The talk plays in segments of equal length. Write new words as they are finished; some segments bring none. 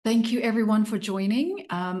Thank you everyone for joining.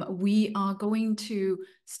 We are going to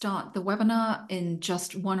start the webinar in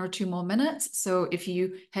just 1 or 2 more minutes. So if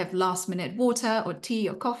you have last minute water or tea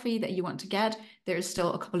or coffee that you want to get, there is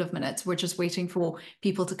still a couple of minutes. We're just waiting for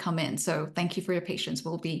people to come in. So thank you for your patience.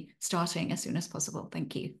 We'll be starting as soon as possible.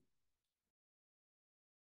 Thank you.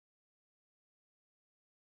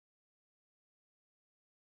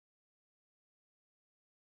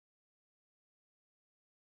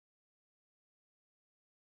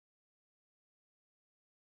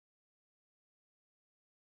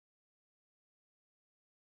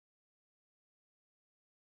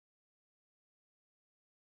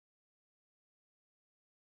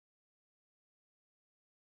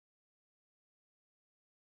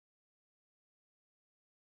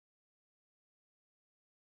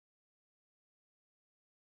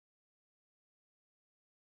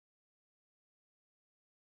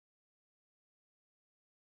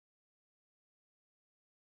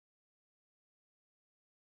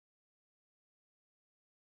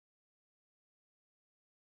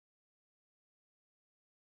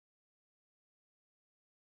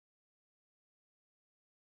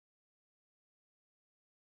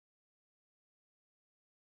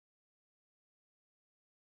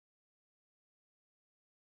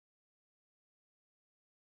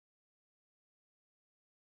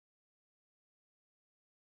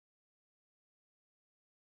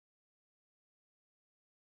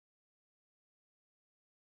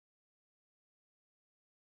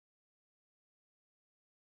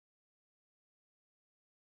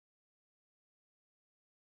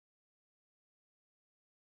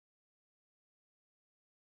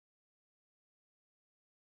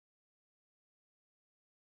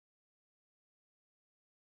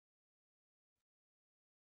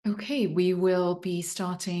 Okay, we will be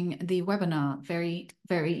starting the webinar very,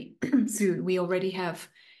 very soon. We already have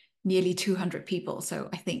nearly 200 people, so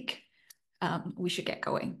I think we should get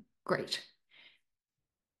going. Great.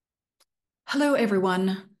 Hello,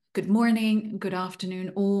 everyone. Good morning, good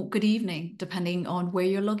afternoon, or good evening, depending on where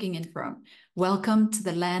you're logging in from. Welcome to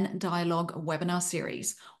the LAN Dialogue webinar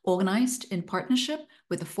series, organized in partnership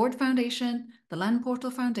with the Ford Foundation, the Land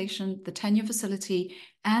Portal Foundation, the Tenure Facility,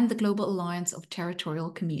 and the Global Alliance of Territorial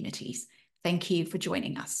Communities. Thank you for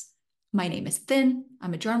joining us. My name is Thin.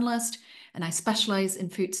 I'm a journalist, and I specialize in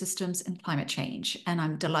food systems and climate change. And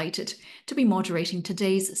I'm delighted to be moderating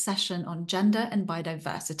today's session on gender and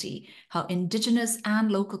biodiversity, how Indigenous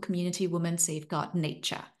and local community women safeguard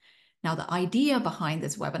nature. Now, the idea behind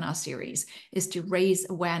this webinar series is to raise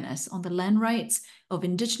awareness on the land rights of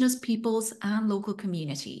Indigenous peoples and local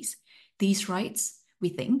communities. These rights, we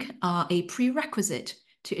think, are a prerequisite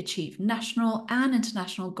to achieve national and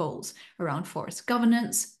international goals around forest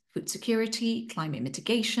governance, food security, climate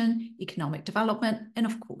mitigation, economic development, and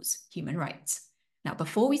of course, human rights. Now,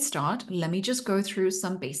 before we start, let me just go through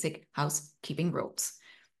some basic housekeeping rules.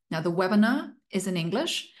 Now, the webinar is in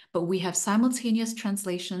English, but we have simultaneous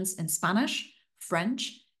translations in Spanish,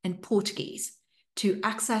 French, and Portuguese. To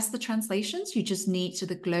access the translations, you just need to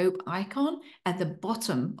the globe icon at the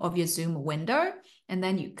bottom of your Zoom window, and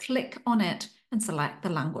then you click on it and select the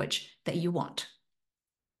language that you want.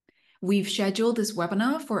 We've scheduled this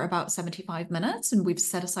webinar for about 75 minutes, and we've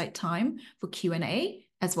set aside time for Q&A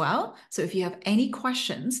as well. So if you have any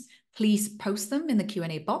questions, please post them in the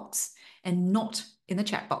Q&A box and not in the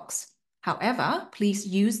chat box. However, please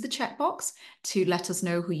use the chat box to let us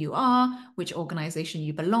know who you are, which organization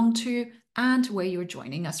you belong to, and where you're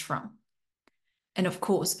joining us from. And of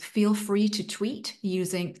course, feel free to tweet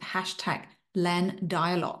using hashtag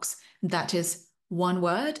LenDialogues. That is one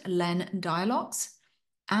word, LenDialogues.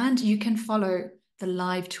 And you can follow the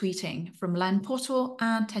live tweeting from Land Portal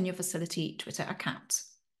and Tenure Facility Twitter accounts.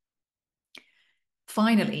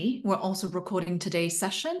 Finally, we're also recording today's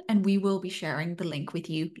session, and we will be sharing the link with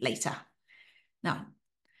you later.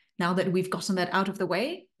 Now that we've gotten that out of the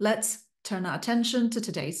way, let's turn our attention to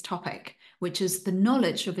today's topic, which is the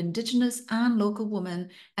knowledge of Indigenous and local women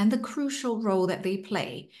and the crucial role that they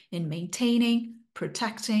play in maintaining,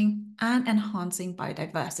 protecting, and enhancing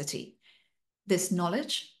biodiversity. This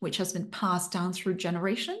knowledge, which has been passed down through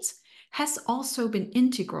generations, has also been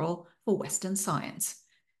integral for Western science.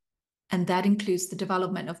 And that includes the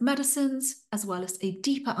development of medicines, as well as a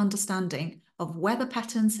deeper understanding of weather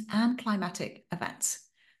patterns and climatic events.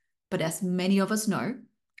 But as many of us know,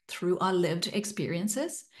 through our lived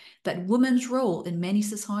experiences, that women's role in many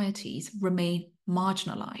societies remain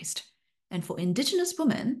marginalized. And for Indigenous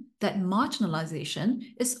women, that marginalization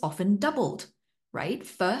is often doubled, right?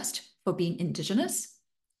 First, for being Indigenous,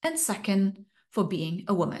 and second, for being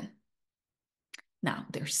a woman. Now,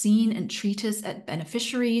 they're seen and treated as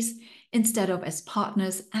beneficiaries, instead of as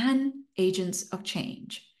partners and agents of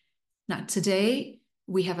change. Now, today,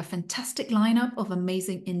 we have a fantastic lineup of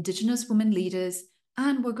amazing Indigenous women leaders,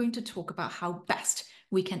 and we're going to talk about how best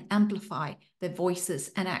we can amplify their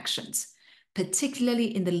voices and actions,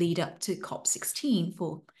 particularly in the lead up to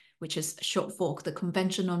COP16, which is short for the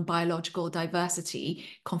Convention on Biological Diversity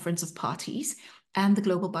Conference of Parties and the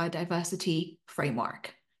Global Biodiversity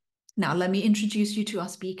Framework. Now, let me introduce you to our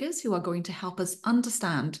speakers who are going to help us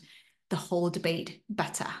understand the whole debate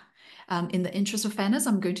better. In the interest of fairness,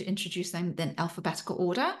 I'm going to introduce them in alphabetical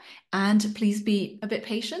order, and please be a bit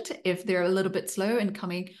patient if they're a little bit slow in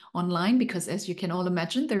coming online, because as you can all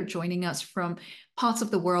imagine, they're joining us from parts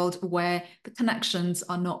of the world where the connections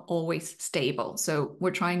are not always stable. So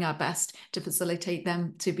we're trying our best to facilitate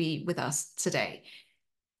them to be with us today.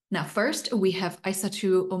 Now, first, we have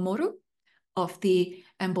Aissatou Oumarou of the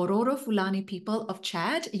Mbororo Fulani people of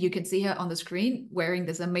Chad. You can see her on the screen wearing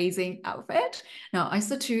this amazing outfit. Now,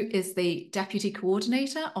 Aissatou is the Deputy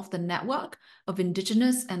Coordinator of the Network of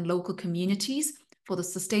Indigenous and Local Communities for the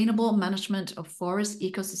Sustainable Management of Forest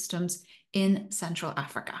Ecosystems in Central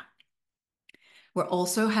Africa. We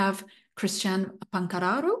also have Christian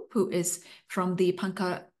Pancararu, who is from the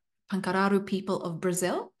Pancararu people of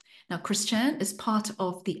Brazil. Now, Christian is part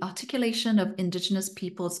of the Articulation of Indigenous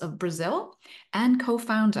Peoples of Brazil and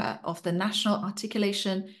co-founder of the National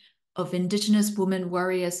Articulation of Indigenous Women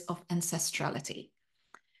Warriors of Ancestrality.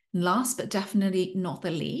 And last but definitely not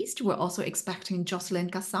the least, we're also expecting Jocelyn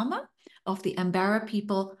Kasama of the Embera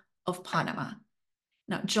people of Panama.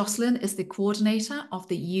 Now, Jocelyn is the coordinator of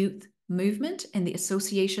the youth movement in the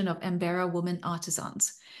Association of Embera Women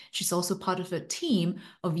Artisans. She's also part of a team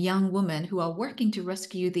of young women who are working to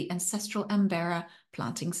rescue the ancestral Embera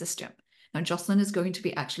planting system. Now, Jocelyn is going to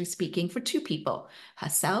be actually speaking for two people,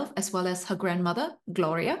 herself as well as her grandmother,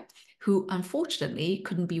 Gloria, who unfortunately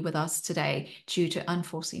couldn't be with us today due to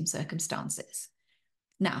unforeseen circumstances.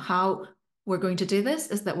 Now, how we're going to do this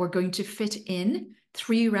is that we're going to fit in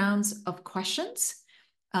 3 rounds of questions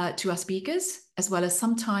to our speakers, as well as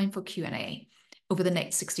some time for Q&A over the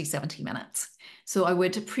next 60, 70 minutes. So I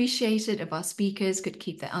would appreciate it if our speakers could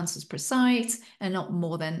keep their answers precise and not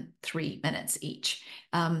more than 3 minutes each.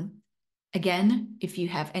 Again, if you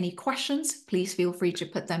have any questions, please feel free to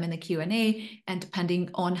put them in the Q&A, and depending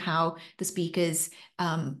on how the speakers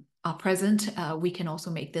are present, we can also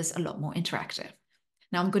make this a lot more interactive.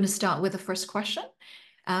 Now I'm going to start with the first question,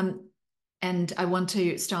 and I want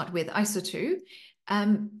to start with Aissatou.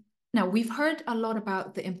 Now, we've heard a lot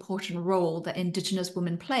about the important role that Indigenous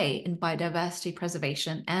women play in biodiversity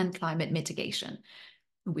preservation and climate mitigation.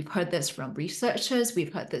 We've heard this from researchers,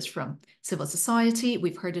 we've heard this from civil society,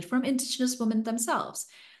 we've heard it from Indigenous women themselves.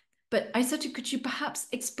 But Aissatou, could you perhaps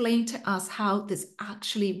explain to us how this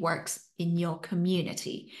actually works in your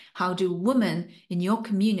community? How do women in your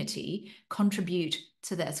community contribute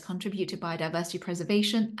to this, contribute to biodiversity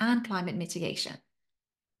preservation and climate mitigation?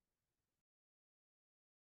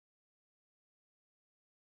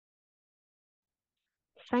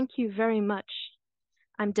 Thank you very much.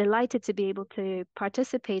 I'm delighted to be able to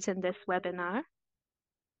participate in this webinar.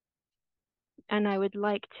 And I would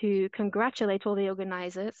like to congratulate all the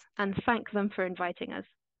organizers and thank them for inviting us.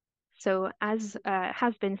 So as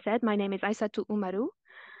has been said, my name is Aissatou Oumarou.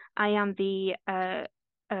 I am the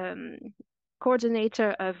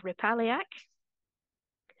coordinator of Ripaliac,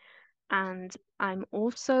 and I'm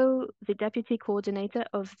also the deputy coordinator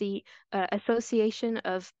of the Association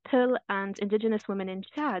of Peul and Indigenous Women in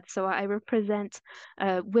Chad. So I represent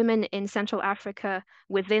women in Central Africa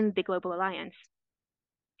within the Global Alliance.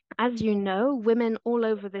 As you know, women all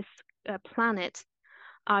over this planet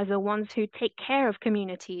are the ones who take care of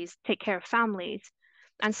communities, take care of families.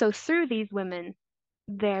 And so through these women,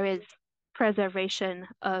 there is preservation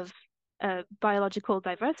of biological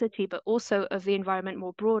diversity, but also of the environment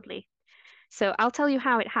more broadly. So I'll tell you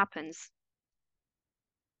how it happens.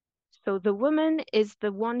 So the woman is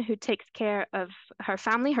the one who takes care of her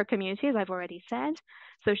family, her community, as I've already said.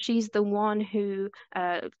 So she's the one who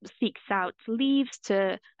seeks out leaves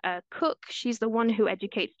to cook. She's the one who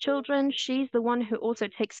educates children. She's the one who also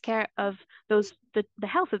takes care of the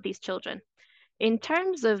health of these children. In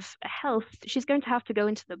terms of health, she's going to have to go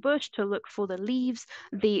into the bush to look for the leaves,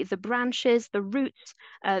 the branches, the roots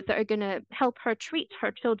that are going to help her treat her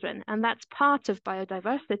children. And that's part of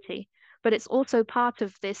biodiversity, but it's also part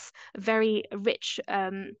of this very rich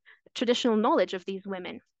traditional knowledge of these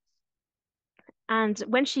women. And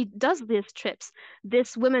when she does these trips,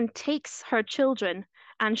 this woman takes her children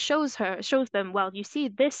and shows them, well, you see,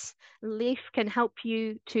 this leaf can help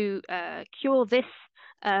you to cure this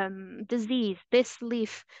disease. This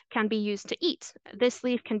leaf can be used to eat. This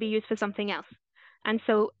leaf can be used for something else. And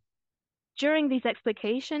so during these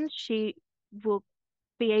explications, she will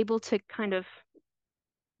be able to kind of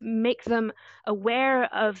make them aware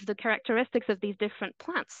of the characteristics of these different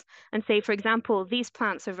plants and say, for example, these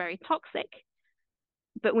plants are very toxic,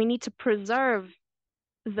 but we need to preserve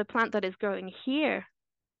the plant that is growing here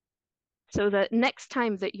so that next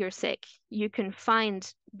time that you're sick, you can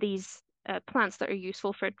find these plants that are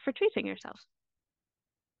useful for treating yourself.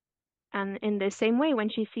 And in the same way, when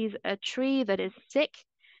she sees a tree that is sick,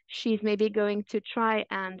 she's maybe going to try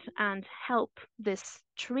and help this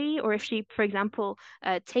tree. Or if she, for example,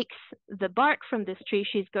 takes the bark from this tree,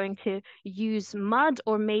 she's going to use mud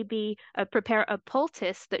or maybe prepare a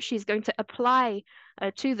poultice that she's going to apply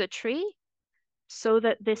to the tree so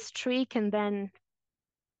that this tree can then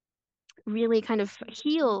really kind of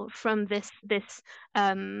heal from this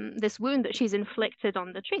wound that she's inflicted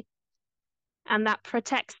on the tree, and that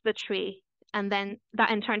protects the tree, and then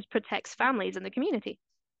that in turn protects families in the community.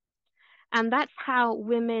 And that's how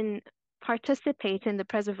women participate in the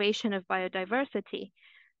preservation of biodiversity.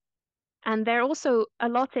 And they're also a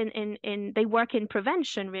lot in they work in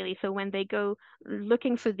prevention, really. So when they go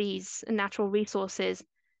looking for these natural resources,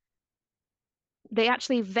 they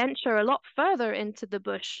actually venture a lot further into the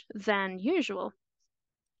bush than usual.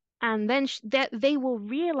 And then they will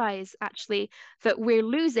realize actually that we're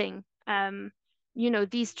losing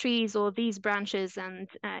these trees or these branches and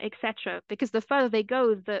etc. Because the further they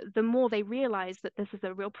go, the more they realize that this is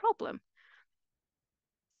a real problem.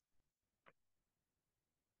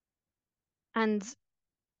 And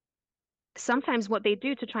sometimes what they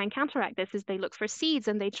do to try and counteract this is they look for seeds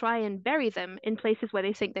and they try and bury them in places where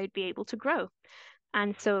they think they'd be able to grow.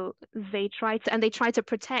 And so they try to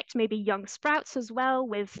protect maybe young sprouts as well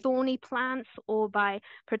with thorny plants, or by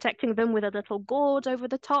protecting them with a little gourd over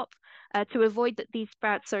the top to avoid that these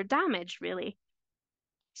sprouts are damaged, really.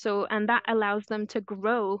 So, and that allows them to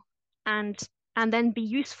grow and then be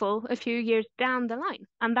useful a few years down the line.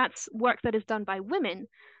 And that's work that is done by women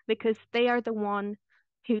because they are the one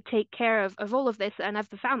who take care of all of this and of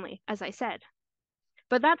the family, as I said.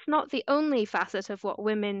 But that's not the only facet of what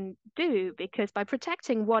women do, because by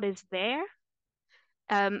protecting what is there,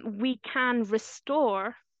 we can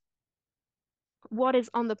restore what is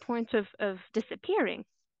on the point of disappearing.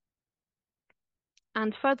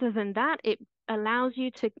 And further than that, it allows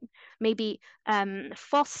you to maybe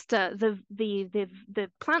foster the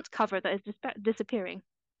plant cover that is disappearing.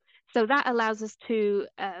 So that allows us to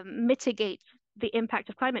mitigate the impact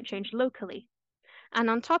of climate change locally. And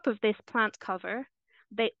on top of this plant cover,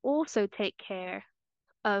 they also take care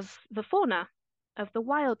of the fauna, of the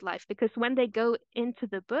wildlife, because when they go into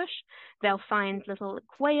the bush, they'll find little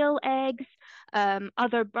quail eggs,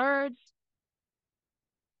 other birds.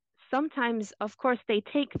 Sometimes, of course, they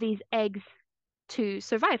take these eggs to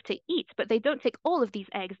survive, to eat, but they don't take all of these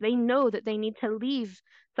eggs. They know that they need to leave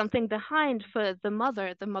something behind for the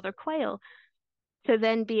mother quail, to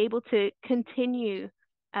then be able to continue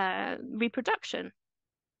reproduction.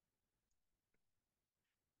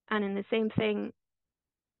 And in the same thing,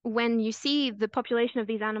 when you see the population of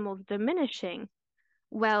these animals diminishing,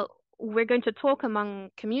 well, we're going to talk among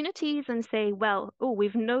communities and say, well, oh,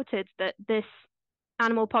 we've noted that this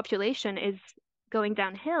animal population is going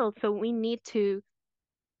downhill, so we need to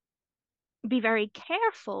be very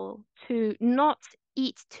careful to not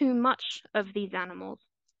eat too much of these animals.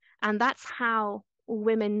 And that's how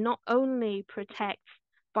women not only protect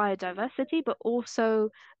biodiversity, but also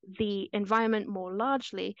the environment more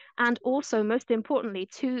largely, and also, most importantly,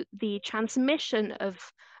 to the transmission of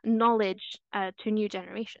knowledge to new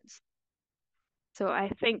generations. So I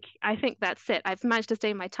think that's it. I've managed to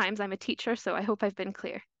stay in my times. I'm a teacher, so I hope I've been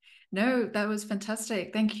clear. No, that was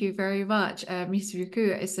fantastic. Thank you very much, Miss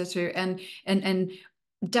Ruku, etc. And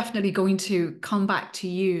definitely going to come back to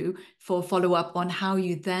you for follow up on how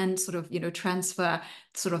you then sort of transfer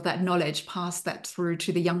sort of that knowledge, pass that through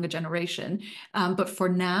to the younger generation. But for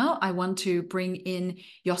now, I want to bring in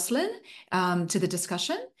Jocelyn to the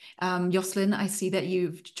discussion. Jocelyn, I see that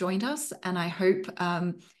you've joined us, and I hope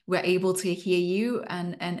we're able to hear you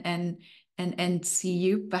and see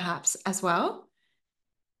you perhaps as well.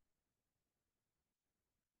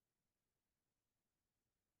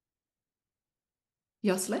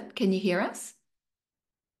 Jocelyn, can you hear us?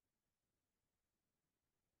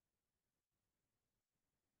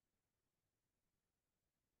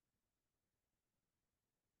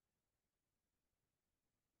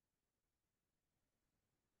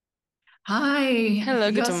 Hi, Hello,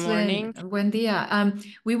 good Jocelyn. morning. Buen dia.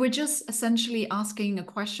 We were just essentially asking a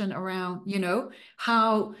question around,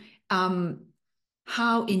 how um,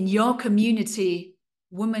 how in your community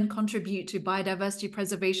women contribute to biodiversity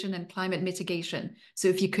preservation and climate mitigation. So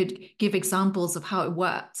if you could give examples of how it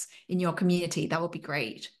works in your community, that would be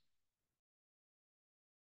great.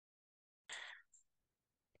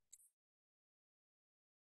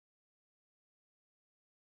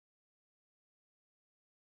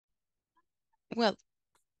 Well,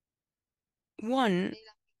 one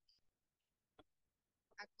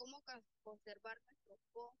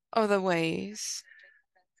of the ways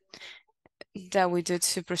that we do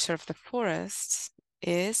to preserve the forests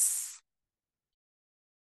is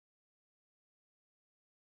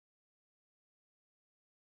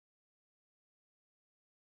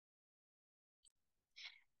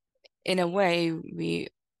in a way we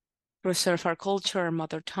preserve our culture, our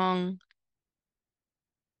mother tongue,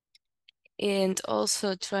 and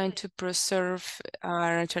also trying to preserve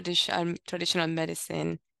our traditional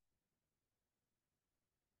medicine.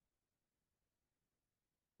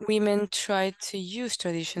 Women try to use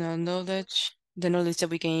traditional knowledge, the knowledge that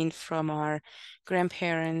we gained from our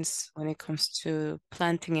grandparents when it comes to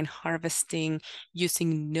planting and harvesting,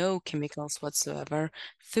 using no chemicals whatsoever.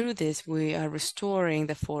 Through this, we are restoring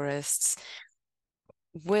the forests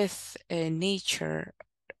with nature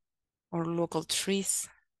or local trees.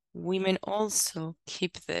 Women also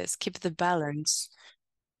keep the balance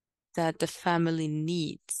that the family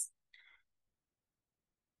needs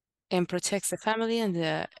and protects the family and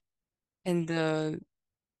the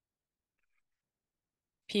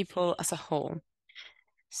people as a whole.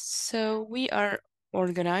 So we are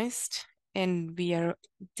organized and we are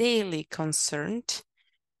daily concerned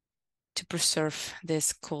to preserve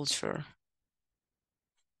this culture.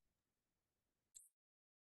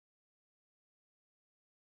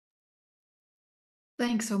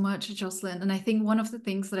 Thanks so much, Jocelyn. And I think one of the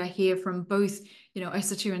things that I hear from both,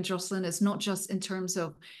 Isatu and Jocelyn is not just in terms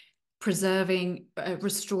of preserving,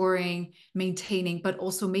 restoring, maintaining, but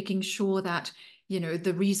also making sure that,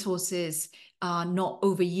 the resources are not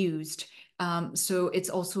overused. So it's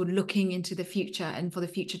also looking into the future and for the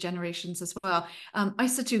future generations as well.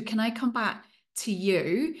 Isatu, can I come back to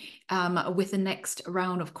you with the next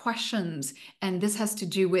round of questions? And this has to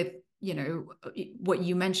do with what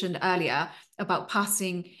you mentioned earlier about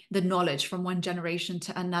passing the knowledge from one generation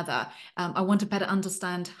to another. I want to better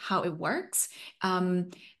understand how it works.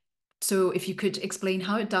 So if you could explain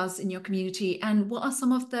how it does in your community and what are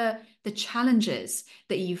some of the challenges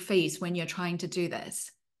that you face when you're trying to do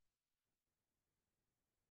this?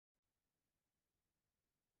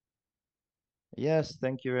 Yes,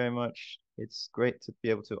 thank you very much. It's great to be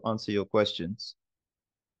able to answer your questions.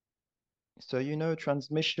 So,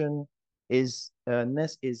 transmission is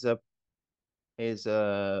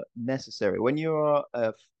necessary. When you're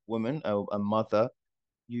a woman, a mother,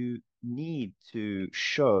 you need to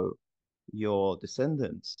show your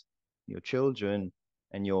descendants, your children,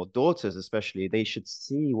 and your daughters especially. They should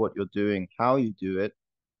see what you're doing, how you do it,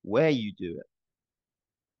 where you do it.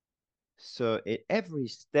 So, every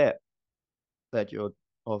step that you're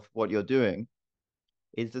of what you're doing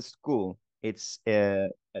is the school. It's a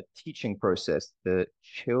teaching process. The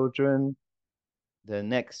children, the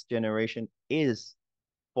next generation is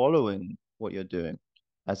following what you're doing.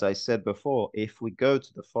 As I said before, if we go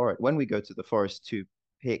to the forest, when we go to the forest to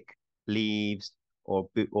pick leaves or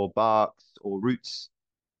barks or roots,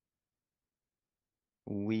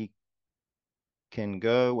 we can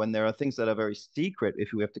go when there are things that are very secret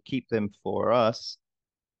if we have to keep them for us.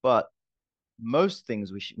 But most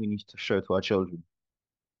things we need to show to our children.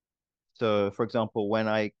 So, for example, when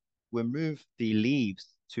I remove the leaves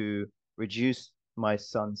to reduce my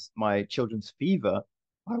children's fever,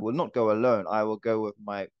 I will not go alone. I will go with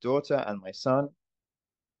my daughter and my son,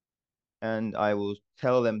 and I will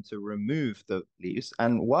tell them to remove the leaves.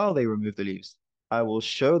 And while they remove the leaves, I will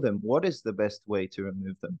show them what is the best way to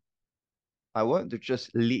remove them. I won't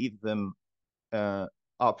just leave them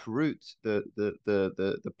uproot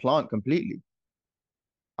the plant completely.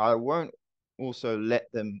 I won't also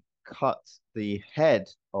let them cut the head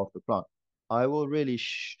of the plant. I will really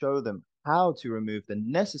show them how to remove the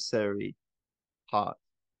necessary part.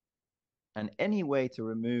 And any way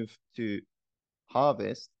to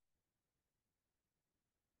harvest,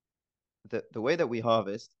 the way that we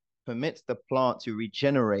harvest permits the plant to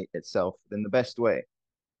regenerate itself in the best way.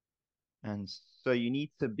 And so you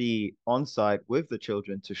need to be on site with the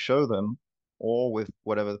children to show them, or with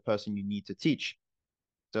whatever the person you need to teach,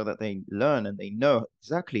 so that they learn and they know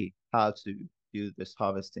exactly how to do this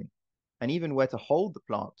harvesting and even where to hold the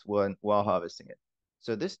plant while harvesting it.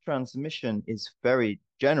 So this transmission is very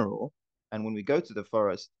general. And when we go to the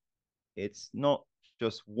forest, it's not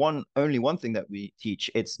just only one thing that we teach,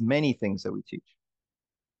 it's many things that we teach.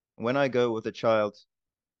 When I go with a child,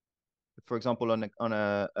 for example, on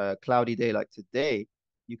a cloudy day like today,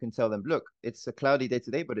 you can tell them, look, it's a cloudy day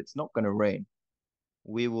today, but it's not going to rain.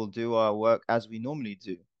 We will do our work as we normally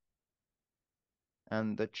do.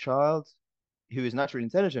 And the child who is naturally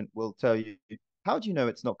intelligent will tell you, how do you know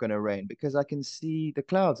it's not going to rain? Because I can see the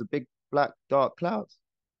clouds, a big black dark clouds.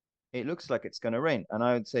 It looks like it's going to rain. And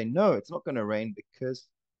I would say, no, it's not going to rain because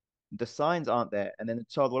the signs aren't there. And then the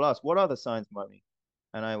child will ask, what are the signs, mommy?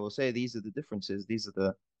 And I will say, these are the differences. These are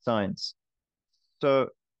the signs. So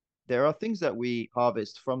there are things that we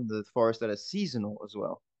harvest from the forest that are seasonal as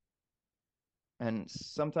well. And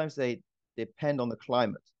sometimes they depend on the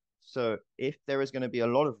climate. So if there is going to be a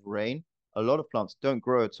lot of rain, a lot of plants don't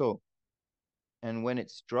grow at all. And when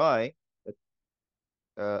it's dry,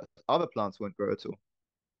 other plants won't grow at all.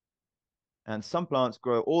 And some plants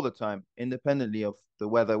grow all the time, independently of the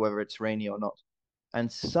weather, whether it's rainy or not.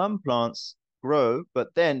 And some plants grow,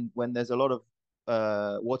 but then when there's a lot of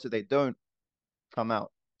water, they don't come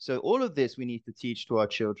out. So all of this we need to teach to our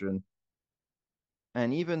children.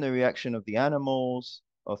 And even the reaction of the animals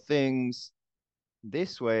or things.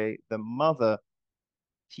 This way, the mother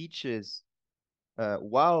teaches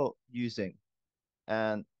while using,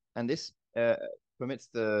 and this permits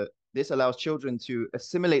this allows children to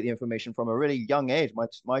assimilate the information from a really young age.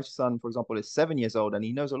 My son, for example, is 7 years old, and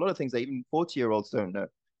he knows a lot of things that even 40-year-olds don't know.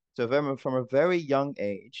 So from a very young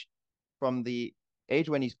age, from the age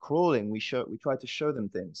when he's crawling, we try to show them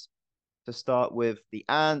things. To start with the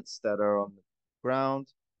ants that are on the ground,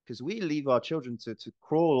 because we leave our children to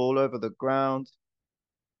crawl all over the ground.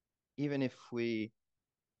 Even if we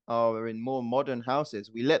are in more modern houses,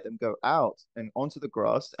 we let them go out and onto the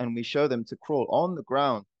grass, and we show them to crawl on the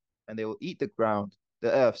ground, and they will eat the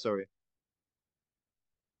earth, sorry.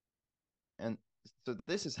 And so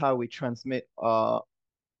this is how we transmit our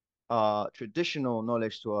traditional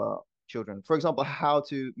knowledge to our children. For example, how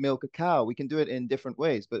to milk a cow. We can do it in different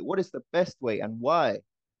ways, but what is the best way and why?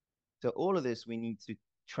 So all of this we need to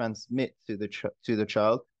transmit to the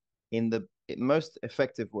child in the most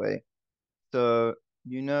effective way. So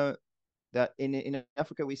you know that in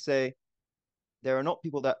Africa we say there are not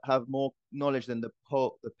people that have more knowledge than the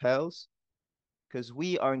pearls, because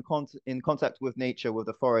we are in contact with nature, with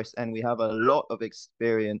the forest, and we have a lot of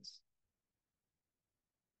experience,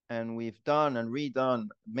 and we've done and redone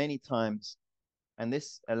many times, and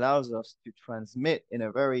this allows us to transmit in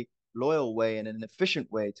a very loyal way and an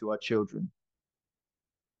efficient way to our children.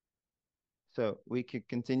 So we could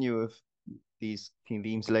continue with these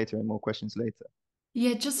themes later and more questions later.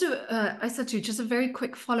 Yeah, I said to you, just a very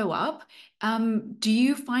quick follow-up. Do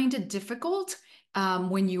you find it difficult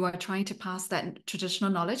when you are trying to pass that traditional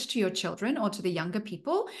knowledge to your children or to the younger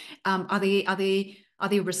people? Are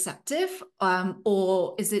they receptive,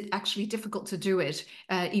 or is it actually difficult to do it,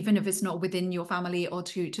 even if it's not within your family or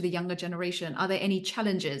to the younger generation? Are there any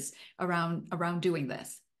challenges around doing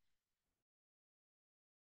this?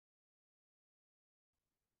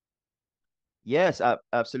 Yes,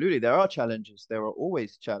 absolutely. There are challenges. There are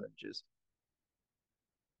always challenges.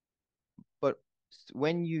 But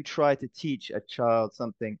when you try to teach a child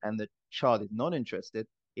something and the child is not interested,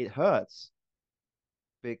 it hurts,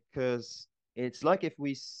 because it's like if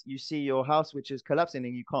you see your house which is collapsing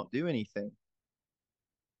and you can't do anything.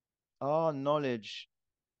 Our knowledge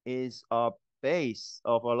is our base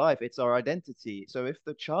of our life. It's our identity. So if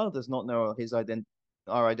the child does not know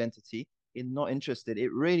our identity, is not interested,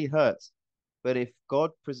 it really hurts. But if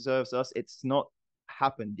God preserves us, it's not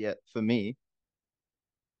happened yet for me.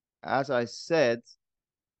 As I said,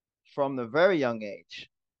 from the very young age,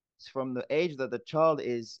 from the age that the child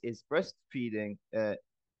is breastfeeding,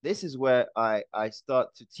 this is where I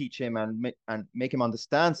start to teach him and make him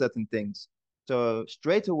understand certain things. So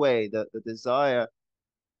straight away, the desire,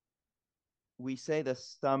 we say the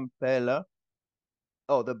sampela.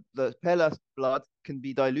 Oh, the pale blood can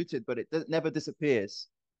be diluted, but it never disappears.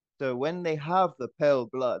 So when they have the pale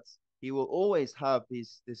blood, he will always have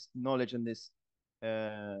this knowledge and this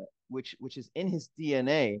which is in his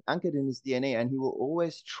DNA, anchored in his DNA, and he will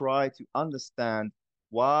always try to understand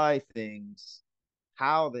why things,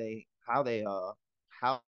 how they are,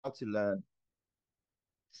 how to learn.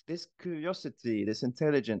 This curiosity, this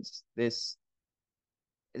intelligence, this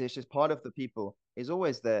just part of the people is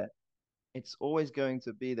always there. It's always going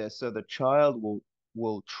to be there. So the child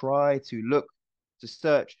will try to look, to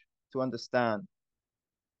search, to understand.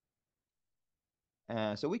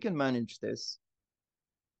 So we can manage this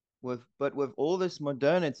but with all this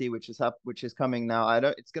modernity which is coming now,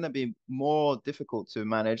 it's going to be more difficult to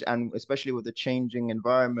manage, and especially with the changing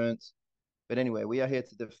environment. But anyway, we are here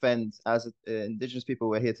to defend, as indigenous people,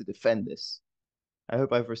 we're here to defend this. I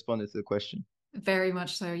hope I've responded to the question. Very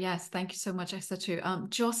much so. Yes. Thank you so much, Aisatu.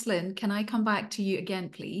 Jocelyn, can I come back to you again,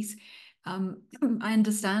 please? I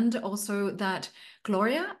understand also that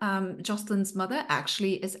Gloria, Jocelyn's mother,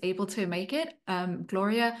 actually is able to make it.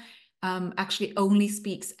 Gloria actually only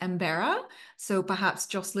speaks Embera, so perhaps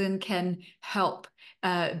Jocelyn can help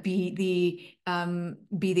be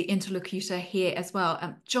the interlocutor here as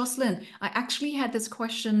well. Jocelyn, I actually had this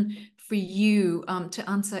question for you to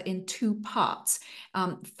answer in two parts.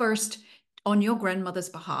 First, on your grandmother's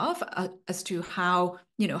behalf, as to how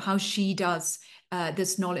she does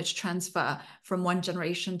this knowledge transfer from one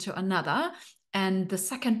generation to another. And the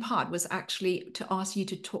second part was actually to ask you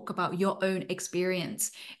to talk about your own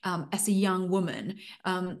experience as a young woman,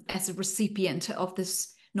 as a recipient of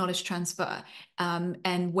this knowledge transfer,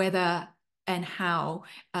 and whether and how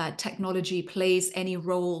technology plays any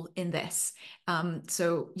role in this.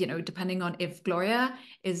 So, depending on if Gloria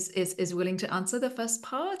is willing to answer the first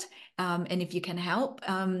part, and if you can help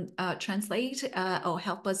translate or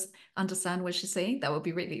help us understand what she's saying, that would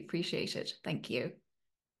be really appreciated. Thank you.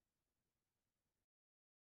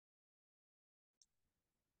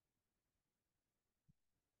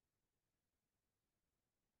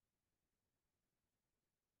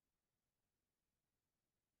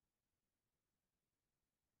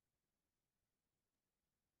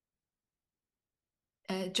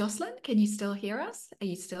 Jocelyn, can you still hear us? Are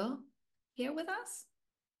you still here with us?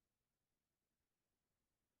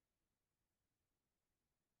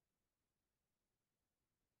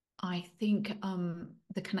 I think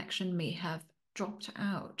the connection may have dropped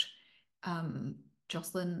out.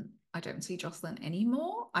 Jocelyn, I don't see Jocelyn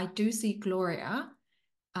anymore. I do see Gloria.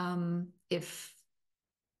 If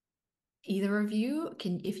either of you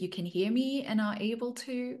if you can hear me and are able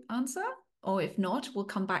to answer, or if not, we'll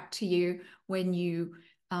come back to you when you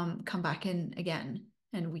come back in again,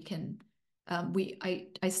 and we can.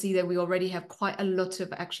 I see that we already have quite a lot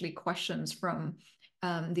of actually questions from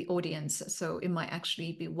the audience, so it might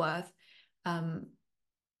actually be worth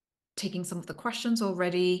taking some of the questions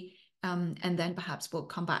already, and then perhaps we'll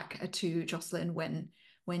come back to Jocelyn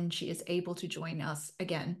when she is able to join us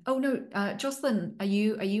again. Oh no, Jocelyn, are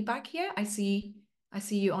you back here? I see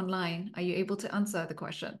you online. Are you able to answer the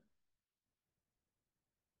question?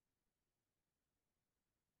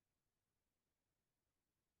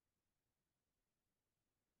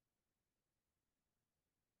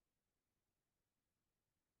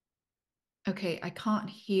 Okay, I can't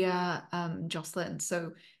hear Jocelyn,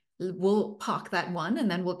 so we'll park that one and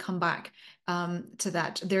then we'll come back to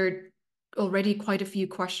that. There are already quite a few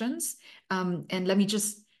questions, and let me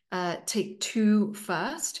just take two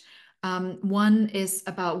first. One is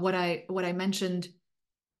about what I mentioned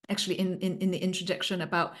actually in the introduction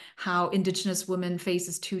about how Indigenous women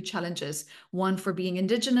faces two challenges, one for being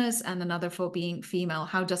Indigenous and another for being female.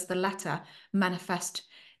 How does the latter manifest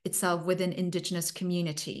itself within Indigenous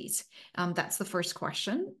communities? That's the first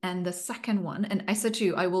question. And the second one, and I said to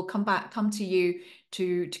you, I will come to you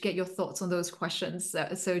to get your thoughts on those questions.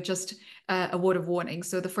 So just a word of warning.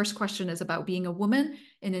 So the first question is about being a woman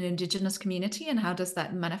in an Indigenous community and how does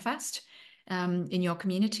that manifest in your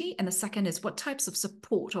community? And the second is what types of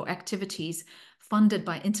support or activities funded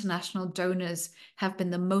by international donors have been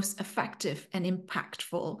the most effective and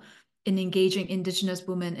impactful in engaging Indigenous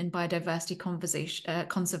women in biodiversity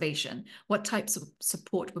conservation? What types of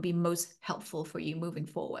support would be most helpful for you moving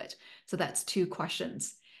forward? So that's two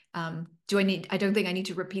questions. I don't think I need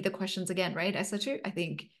to repeat the questions again, right, Aisatu? I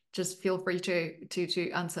think just feel free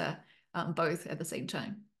to answer both at the same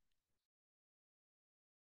time.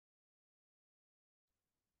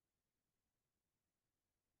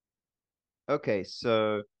 Okay,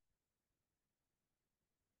 so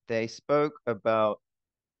they spoke about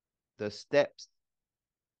the steps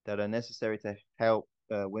that are necessary to help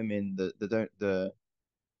women. The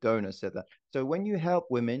donor said that. So when you help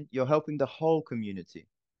women, you're helping the whole community.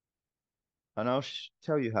 And I'll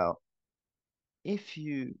tell you how. If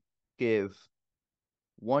you give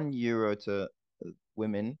 €1 to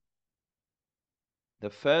women, the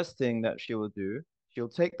first thing that she will do, she'll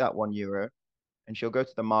take that €1 and she'll go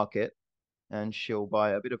to the market and she'll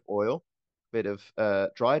buy a bit of oil, a bit of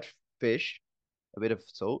dried fish, a bit of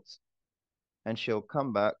salt, and she'll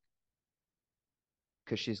come back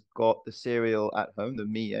because she's got the cereal at home, the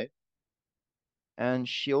mie, and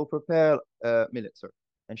she'll prepare millet, sorry,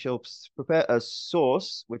 and she'll prepare a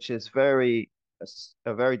sauce which is very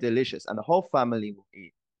delicious, and the whole family will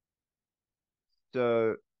eat.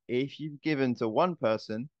 So if you've given to one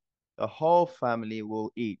person, the whole family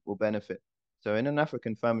will eat, will benefit. So in an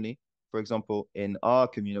African family, for example, in our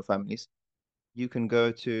communal families, you can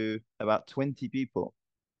go to about 20 people.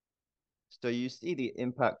 So you see the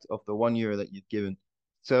impact of the €1 that you've given.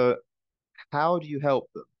 So how do you help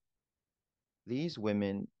them? These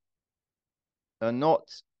women are not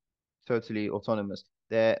totally autonomous.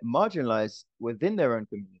 They're marginalized within their own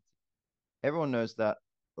community. Everyone knows that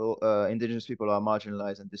Indigenous people are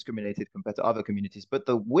marginalized and discriminated compared to other communities, but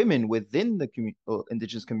the women within the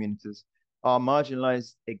Indigenous communities are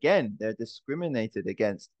marginalized again. They're discriminated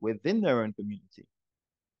against within their own community.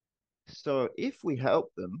 So if we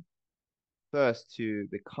help them first to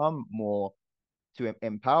become more, to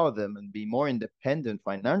empower them and be more independent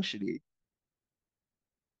financially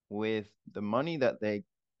with the money that they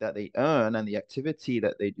earn and the activity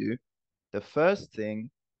that they do, the first thing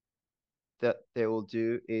that they will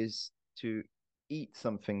do is to eat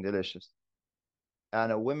something delicious.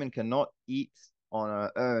 And a woman cannot eat on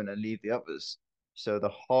her own and leave the others. So the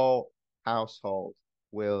whole household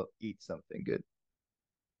will eat something good.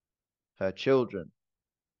 Her children,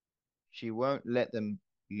 she won't let them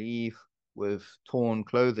leave with torn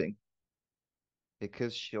clothing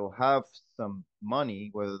because she'll have some money,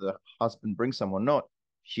 whether the husband brings some or not.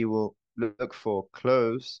 She will look for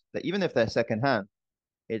clothes that, even if they're secondhand,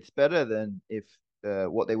 it's better than if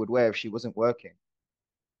what they would wear if she wasn't working.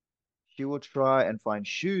 She will try and find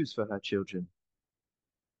shoes for her children.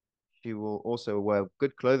 She will also wear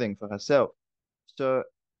good clothing for herself. So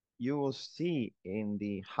you will see in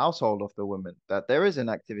the household of the woman that there is an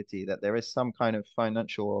activity, that there is some kind of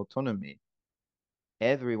financial autonomy.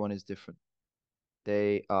 Everyone is different.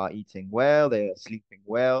 They are eating well, they are sleeping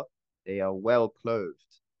well, they are well clothed.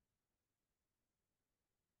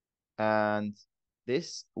 And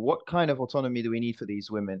this, what kind of autonomy do we need for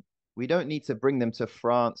these women? We don't need to bring them to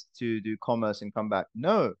France to do commerce and come back.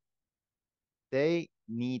 No, they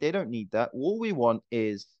don't need that. All we want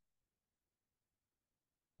is,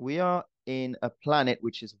 we are in a planet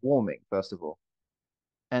which is warming, first of all.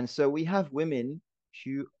 And so we have women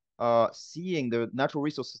who are seeing the natural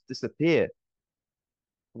resources disappear.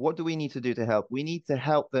 What do we need to do to help? We need to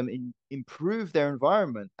help them improve their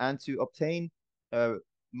environment and to obtain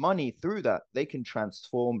money through that. They can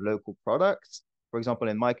transform local products. For example,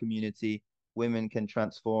 in my community, women can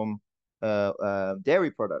transform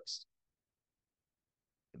dairy products,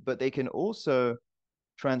 but they can also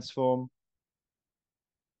transform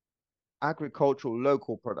agricultural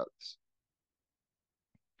local products.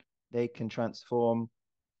 They can transform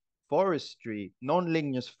forestry,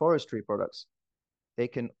 non-ligneous forestry products. They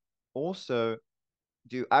can also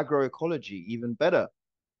do agroecology even better.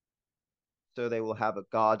 So they will have a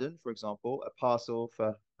garden, for example, a parcel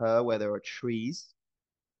for her where there are trees,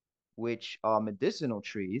 which are medicinal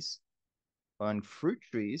trees and fruit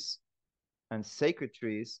trees and sacred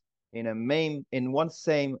trees in one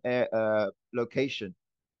same location.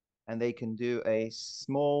 And they can do a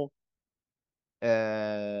small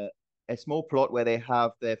plot where they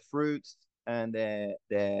have their fruits and their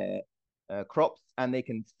crops, and they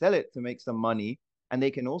can sell it to make some money, and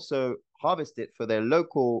they can also harvest it for their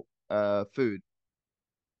local food.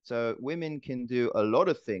 So women can do a lot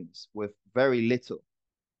of things with very little.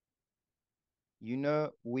 You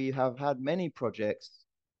know, we have had many projects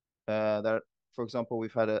that, for example,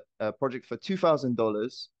 we've had a project for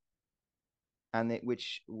 $2,000, and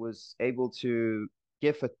which was able to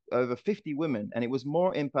give for over 50 women, and it was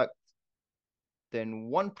more impact than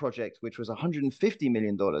one project, which was $150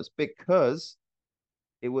 million, because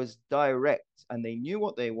it was direct and they knew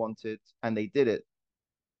what they wanted and they did it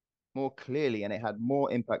more clearly and it had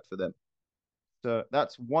more impact for them. So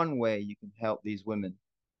that's one way you can help these women.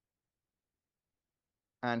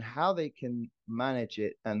 And how they can manage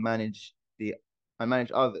it and manage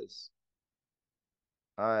others.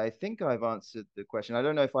 I think I've answered the question. I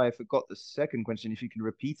don't know if I forgot the second question, if you can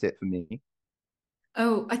repeat it for me.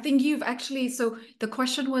 Oh, I think you've actually, so the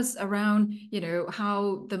question was around,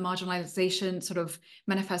 how the marginalization sort of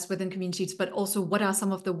manifests within communities, but also what are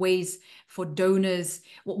some of the ways for donors,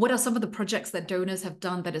 what are some of the projects that donors have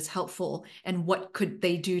done that is helpful, and what could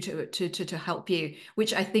they do to help you,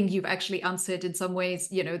 which I think you've actually answered in some ways,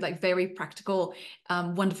 like very practical,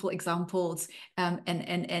 wonderful examples, and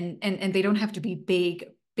they don't have to be big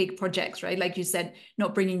projects, right? Like you said,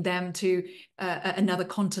 not bringing them to another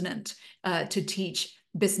continent to teach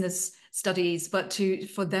business studies, but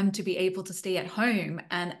for them to be able to stay at home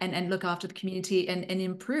and look after the community and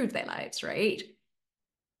improve their lives, right?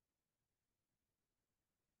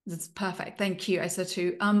 That's perfect. Thank you,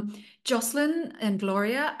 Aissatou. Jocelyn and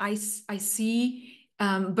Gloria, I see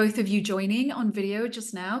both of you joining on video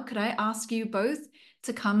just now. Could I ask you both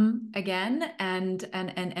to come again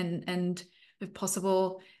and if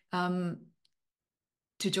possible,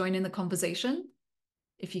 to join in the conversation,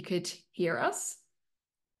 if you could hear us?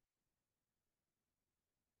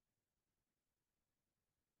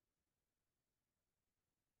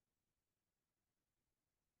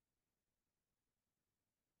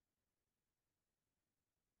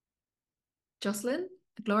 Jocelyn,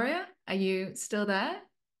 Gloria, are you still there?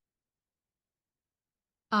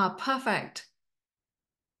 Ah, perfect.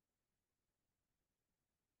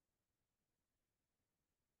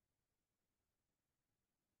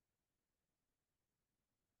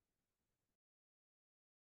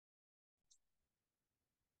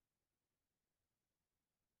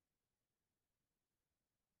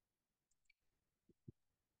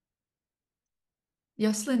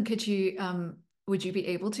 Jocelyn, would you be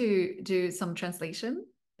able to do some translation?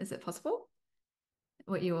 Is it possible?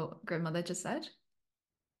 What your grandmother just said?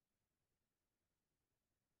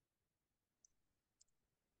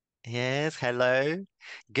 Yes, hello.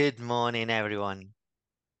 Good morning, everyone.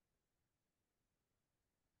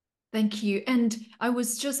 Thank you. And I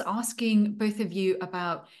was just asking both of you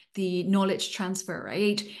about the knowledge transfer,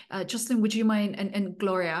 right? Jocelyn, would you mind, and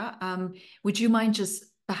Gloria, would you mind just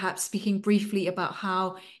perhaps speaking briefly about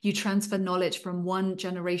how you transfer knowledge from one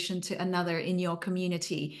generation to another in your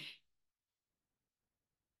community?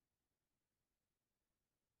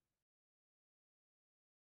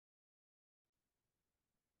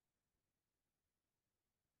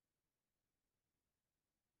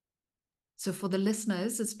 So for the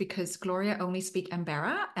listeners, it's because Gloria only speaks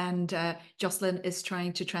Embera and Jocelyn is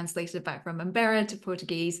trying to translate it back from Embera to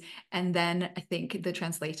Portuguese. And then I think the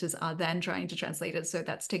translators are then trying to translate it. So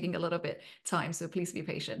that's taking a little bit time. So please be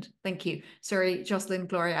patient. Thank you. Sorry, Jocelyn,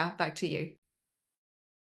 Gloria, back to you.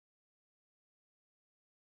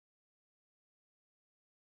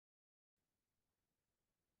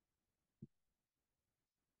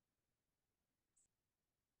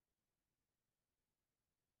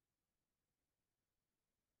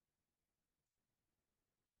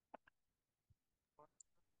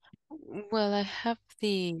 Well, I have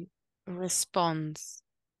the response.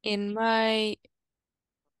 In my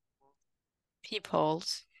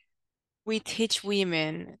peoples, we teach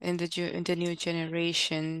women in the new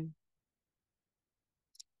generation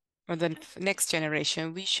or the next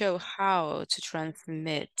generation, we show how to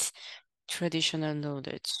transmit traditional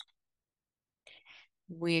knowledge.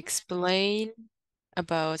 We explain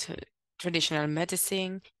about traditional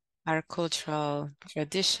medicine, our cultural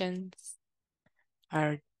traditions,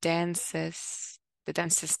 our dances, the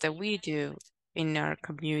dances that we do in our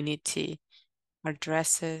community, our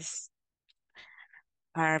dresses,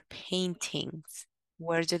 our paintings.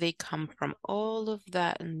 Where do they come from? All of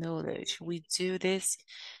that knowledge. We do this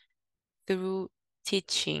through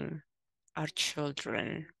teaching our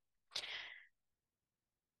children,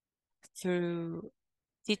 through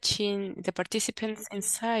teaching the participants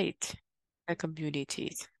inside the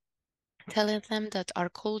communities, telling them that our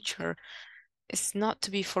culture is not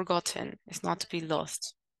to be forgotten, it's not to be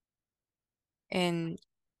lost. And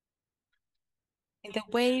in the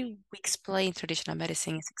way we explain traditional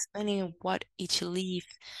medicine is explaining what each leaf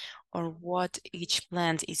or what each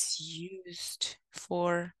plant is used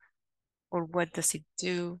for or what does it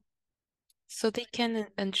do, so they can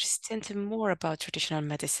understand more about traditional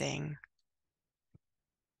medicine.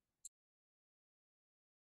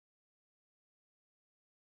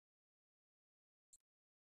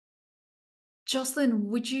 Jocelyn,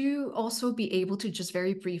 would you also be able to just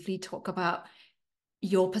very briefly talk about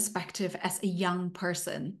your perspective as a young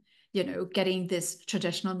person, getting this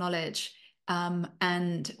traditional knowledge,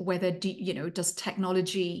 and whether does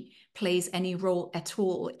technology plays any role at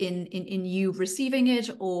all in you receiving it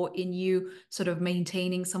or in you sort of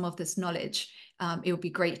maintaining some of this knowledge? It would be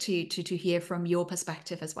great to hear from your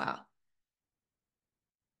perspective as well.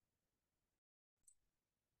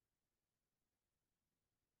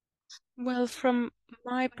 Well, from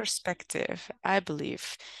my perspective, I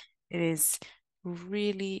believe it is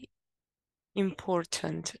really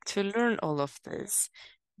important to learn all of this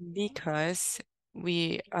because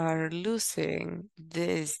we are losing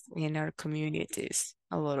this in our communities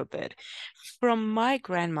a little bit. From my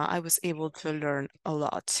grandma, I was able to learn a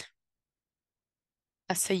lot.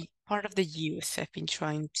 As a part of the youth, I've been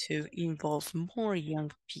trying to involve more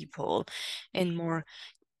young people and more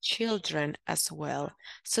children as well,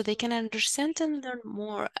 so they can understand and learn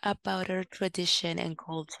more about our tradition and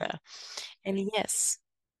culture. And yes,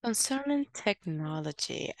 concerning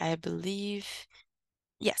technology, I believe,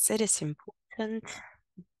 yes, it is important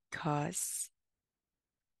because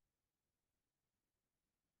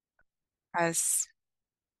as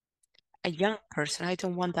a young person, I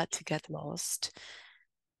don't want that to get lost.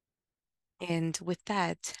 And with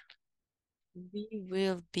that, we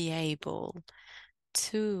will be able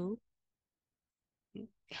to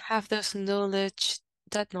have that knowledge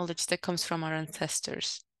that comes from our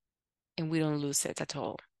ancestors, and we don't lose it at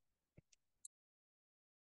all.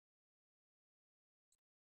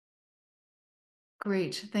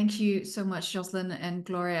 Great. Thank you so much, Jocelyn and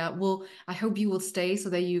Gloria. Well, I hope you will stay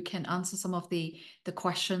so that you can answer some of the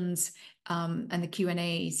questions and the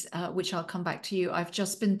Q&As, which I'll come back to you. I've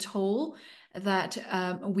just been told that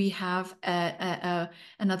we have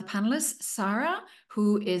another panelist, Sarah,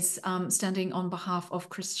 who is standing on behalf of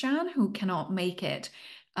Christian, who cannot make it.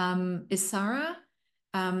 Is Sarah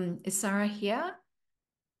here?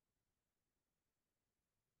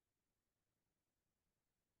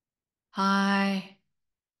 Hi,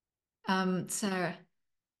 Sarah.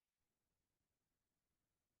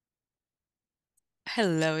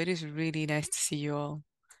 Hello, it is really nice to see you all.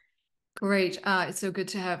 Great. It's so good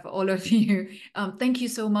to have all of you. Thank you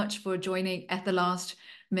so much for joining at the last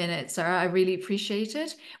minute, Sarah. I really appreciate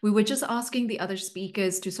it. We were just asking the other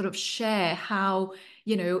speakers to sort of share how,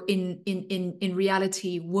 in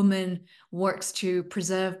reality, women works to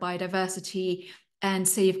preserve biodiversity and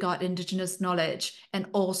safeguard Indigenous knowledge, and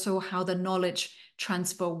also how the knowledge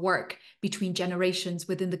transfer work between generations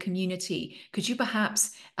within the community. Could you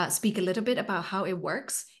perhaps speak a little bit about how it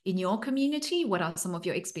works in your community? What are some of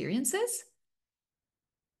your experiences?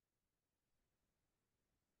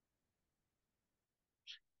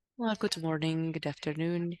 Well, good morning, good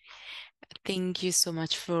afternoon. Thank you so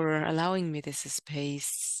much for allowing me this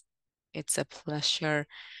space. It's a pleasure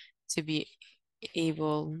to be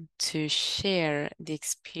able to share the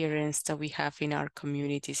experience that we have in our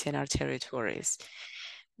communities and our territories.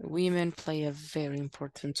 Women play a very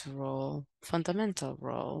important role, fundamental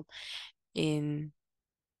role in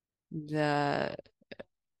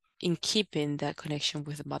keeping that connection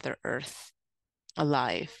with Mother Earth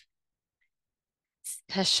alive,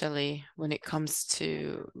 especially when it comes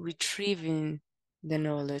to retrieving the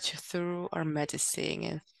knowledge through our medicine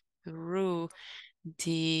and through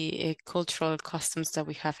the cultural customs that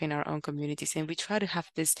we have in our own communities. And we try to have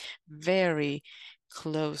this very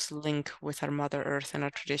close link with our Mother Earth and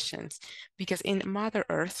our traditions, because in Mother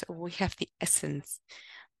Earth, we have the essence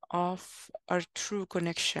of our true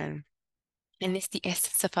connection, and it's the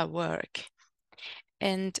essence of our work.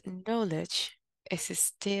 And knowledge is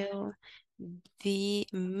still the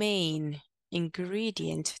main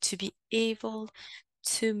ingredient to be able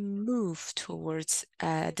to move towards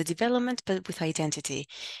the development, but with identity.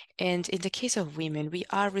 And in the case of women, we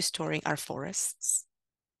are restoring our forests.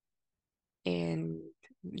 And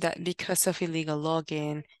that, because of illegal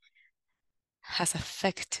logging, has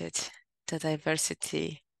affected the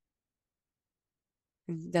diversity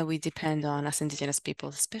that we depend on as Indigenous people,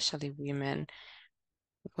 especially women.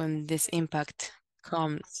 When this impact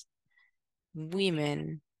comes,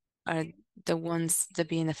 women are the ones that are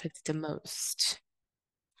being affected the most.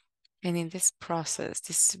 And in this process,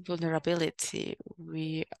 this vulnerability,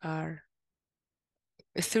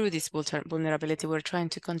 through this vulnerability, we're trying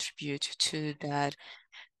to contribute to that,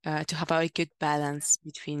 to have a good balance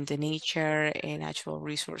between the nature and natural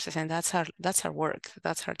resources. And that's our work,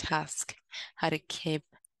 that's our task, how to keep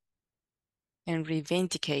and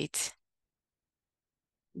revindicate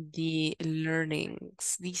these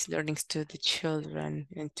learnings to the children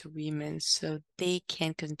and to women, so they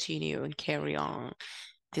can continue and carry on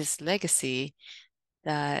this legacy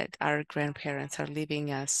that our grandparents are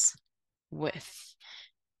leaving us with.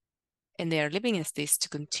 And they are leaving us this to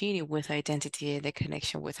continue with identity and the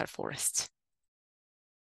connection with our forests.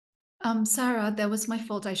 Sarah, that was my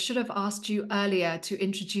fault. I should have asked you earlier to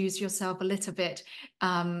introduce yourself a little bit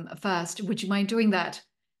first. Would you mind doing that?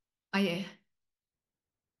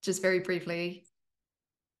 Just very briefly.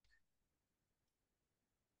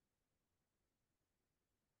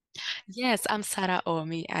 Yes, I'm Sarah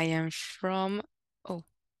Omi. I am from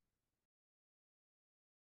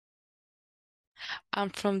I'm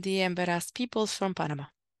from the Emberas peoples from Panama.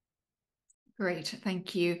 Great,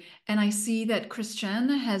 thank you. And I see that Christian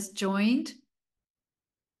has joined.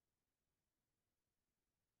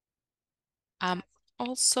 I'm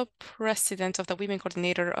also president of the Women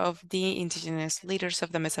Coordinator of the Indigenous Leaders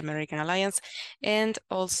of the Mesoamerican Alliance, and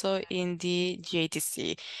also in the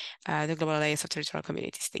GATC, the Global Alliance of Territorial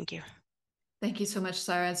Communities. Thank you. Thank you so much,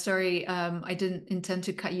 Sarah. Sorry, I didn't intend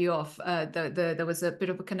to cut you off. There was a bit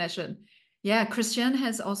of a connection. Yeah, Christian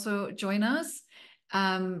has also joined us.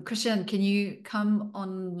 Christian, can you come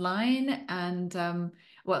online? And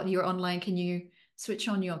well, you're online. Can you switch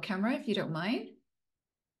on your camera if you don't mind?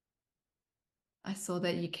 I saw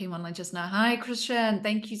that you came online just now. Hi, Christian.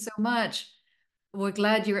 Thank you so much. We're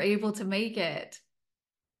glad you're able to make it.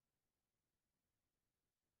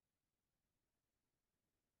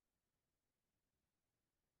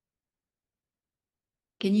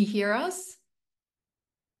 Can you hear us?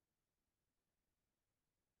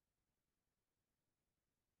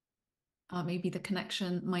 Maybe the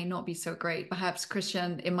connection might not be so great. Perhaps,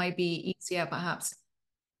 Christian, it might be easier, perhaps,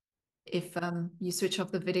 if you switch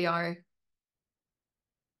off the video.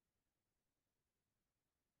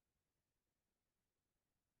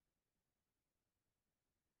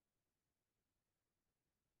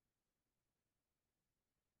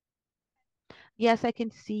 Yes, I can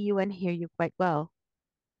see you and hear you quite well.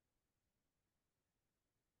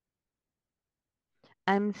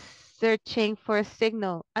 I'm searching for a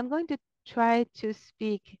signal. I'm going to try to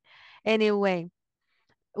speak anyway.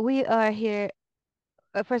 We are here.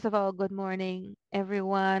 First of all, good morning,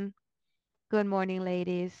 everyone. Good morning,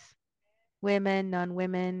 ladies, women,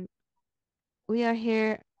 non-women. We are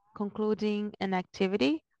here concluding an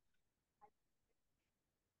activity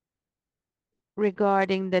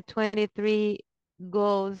regarding the 23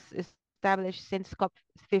 goals established since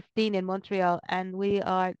COP15 in Montreal, and we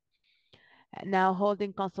are now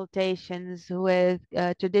holding consultations with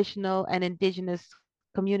traditional and indigenous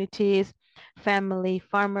communities, family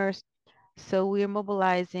farmers. So we're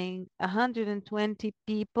mobilizing 120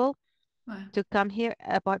 people to come here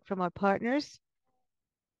apart from our partners.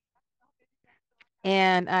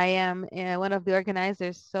 And I am one of the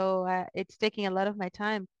organizers, so it's taking a lot of my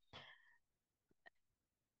time.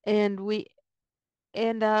 And we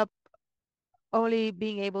end up only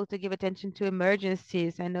being able to give attention to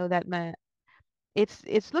emergencies. I know that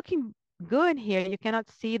it's looking good here. You cannot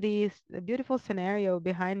see the beautiful scenario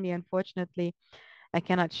behind me. Unfortunately, I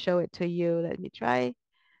cannot show it to you. Let me try.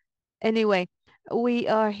 Anyway, we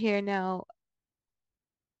are here now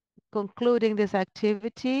concluding this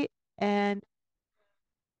activity, and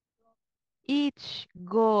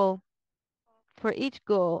for each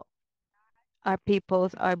goal, our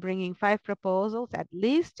peoples are bringing 5 proposals at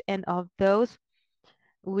least, and of those,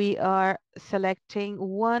 we are selecting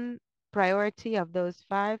one priority of those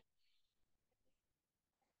 5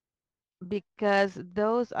 because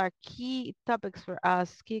those are key topics for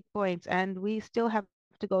us, key points, and we still have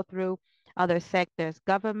to go through other sectors,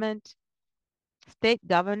 government, state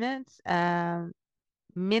governance,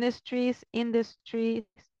 ministries, industries,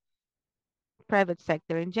 private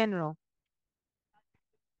sector in general,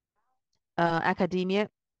 academia,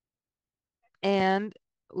 and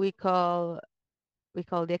we call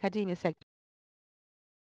the academia sector,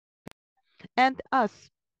 and us.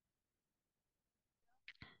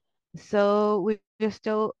 So we're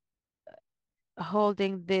still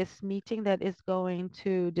holding this meeting that is going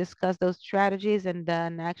to discuss those strategies and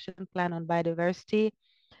an action plan on biodiversity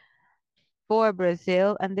for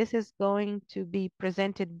Brazil. And this is going to be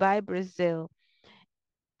presented by Brazil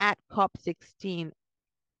at COP16.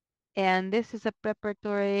 And this is a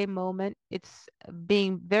preparatory moment. It's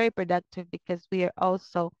being very productive because we are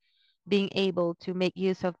also being able to make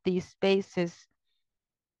use of these spaces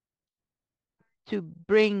to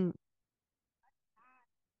bring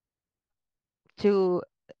to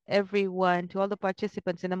everyone, to all the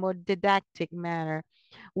participants in a more didactic manner.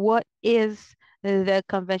 What is the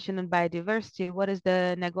Convention on Biodiversity? What is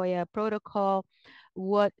the Nagoya Protocol?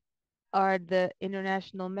 What are the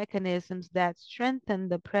international mechanisms that strengthen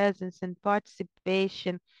the presence and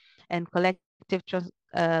participation and collective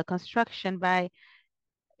construction by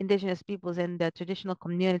indigenous peoples and the traditional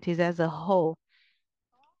communities as a whole?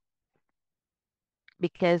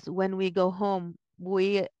 Because when we go home,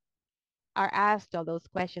 we are asked all those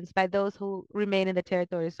questions by those who remain in the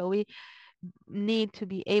territory. So we need to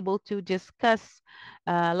be able to discuss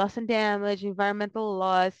loss and damage, environmental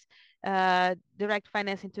loss, direct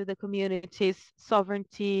financing to the communities,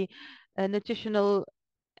 sovereignty, nutritional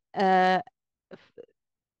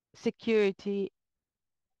security,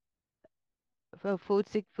 food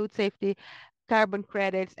safety, carbon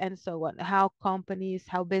credits, and so on. How companies,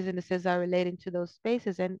 how businesses are relating to those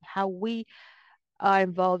spaces, and how we are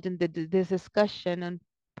involved in this discussion on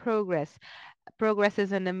progress. Progress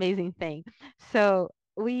is an amazing thing. So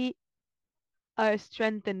we are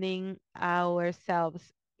strengthening ourselves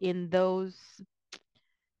in those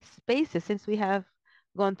spaces since we have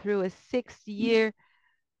gone through a 6-year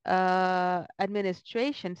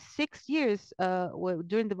administration, 6 years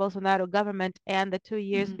during the Bolsonaro government and the 2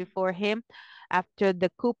 years before him after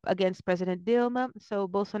the coup against President Dilma. So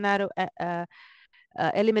Bolsonaro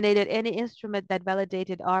eliminated any instrument that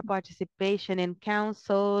validated our participation in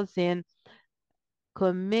councils, in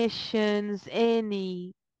commissions,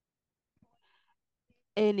 any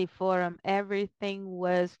forum. Everything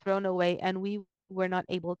was thrown away and we were not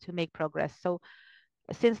able to make progress. So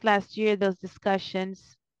since last year, those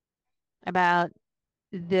discussions about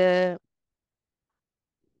the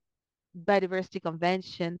Biodiversity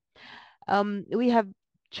Convention, we have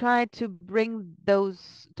try to bring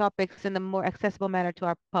those topics in a more accessible manner to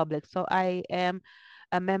our public. So I am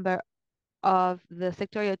a member of the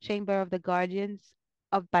sectorial chamber of the guardians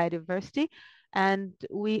of biodiversity, and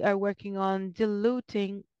we are working on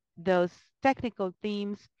diluting those technical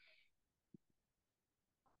themes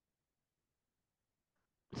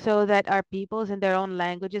so that our peoples in their own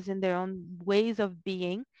languages, in their own ways of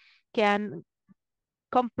being, can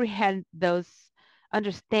comprehend those,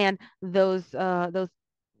 understand those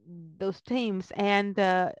themes, and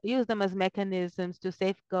use them as mechanisms to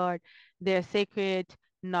safeguard their sacred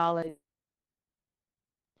knowledge,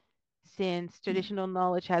 since traditional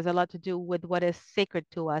knowledge has a lot to do with what is sacred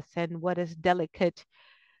to us and what is delicate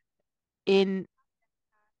in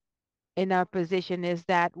our position, is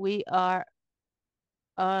that we are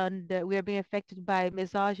we are being affected by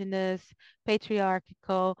misogynist,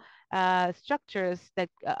 patriarchal structures that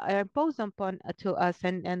are imposed upon to us,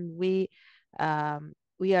 and we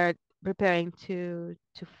are preparing to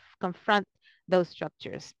confront those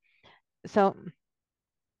structures. So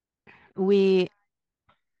we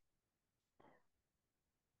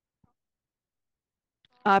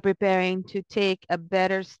are preparing to take a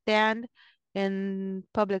better stand in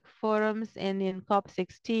public forums and in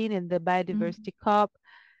COP16, in the Biodiversity COP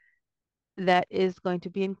that is going to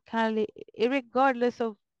be in Cali, regardless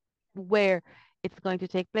of where it's going to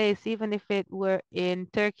take place, even if it were in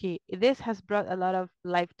Turkey. This has brought a lot of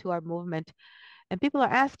life to our movement. And people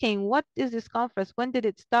are asking, what is this conference? When did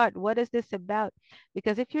it start? What is this about?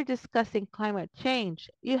 Because if you're discussing climate change,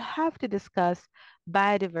 you have to discuss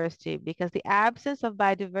biodiversity, because the absence of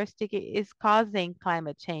biodiversity is causing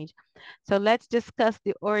climate change. So let's discuss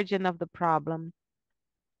the origin of the problem.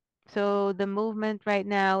 So the movement right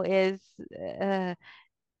now is uh,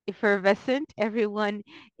 effervescent. Everyone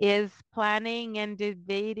is planning and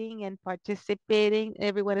debating and participating.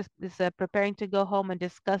 Everyone is preparing to go home and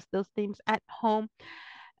discuss those themes at home.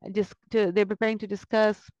 They're preparing to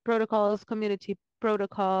discuss protocols, community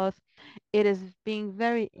protocols. It is being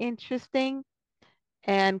very interesting,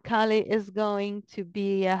 and Kali is going to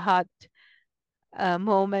be a hot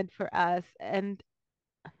moment for us, and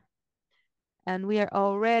we are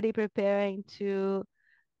already preparing to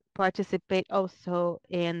participate also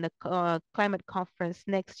in the climate conference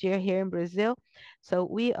next year here in Brazil. So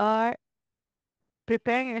we are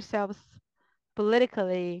preparing ourselves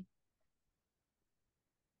politically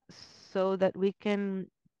so that we can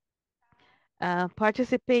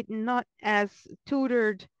participate not as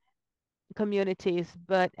tutored communities,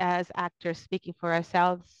 but as actors speaking for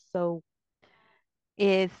ourselves. So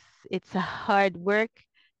it's it's a hard work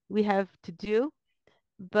we have to do,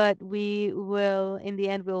 but we will, in the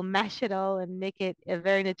end, we'll mash it all and make it a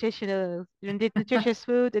very nutritious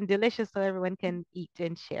food and delicious so everyone can eat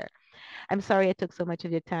and share. I'm sorry I took so much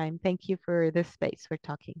of your time. Thank you for this space for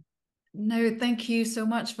talking. No, thank you so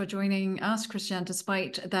much for joining us, Christian,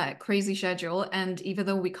 despite that crazy schedule. And even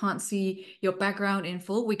though we can't see your background in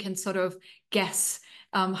full, we can sort of guess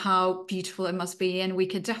how beautiful it must be, and we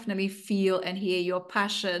can definitely feel and hear your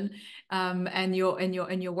passion and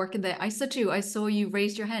your work in there. Isa too, I saw you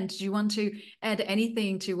raise your hand. Did you want to add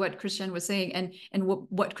anything to what Christian was saying, and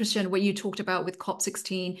what Christian, what you talked about with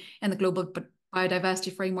COP16 and the global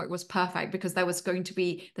biodiversity framework was perfect, because that was going to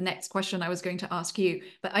be the next question I was going to ask you.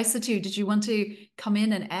 But Isa too, did you want to come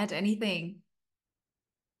in and add anything?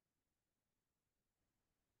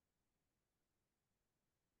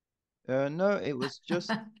 No, it was just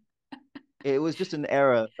an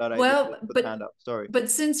error that I didn't put the hand up. Sorry.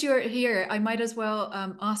 But since you're here, I might as well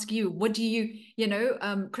ask you, what do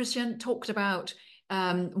Christian talked about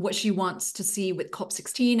what she wants to see with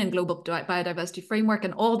COP16 and global biodiversity framework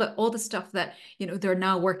and all the stuff that they're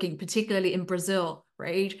now working, particularly in Brazil,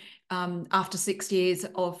 right? After 6 years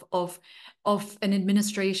of an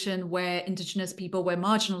administration where Indigenous people were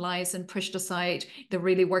marginalized and pushed aside, they're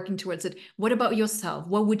really working towards it. What about yourself?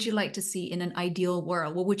 What would you like to see in an ideal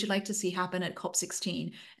world? What would you like to see happen at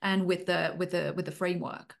COP16 and with the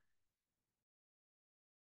framework?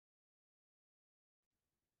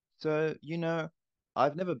 So,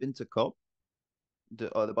 I've never been to COP,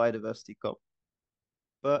 or the biodiversity COP,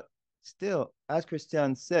 but still, as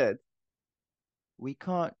Christian said, we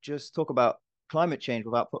can't just talk about climate change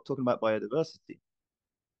without talking about biodiversity.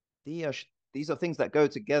 These are things that go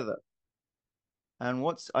together. And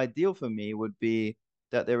what's ideal for me would be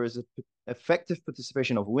that there is effective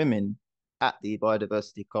participation of women at the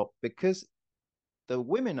biodiversity COP, because the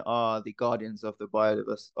women are the guardians of the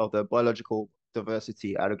biological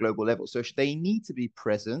diversity at a global level. So they need to be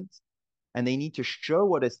present, and they need to show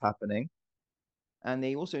what is happening, and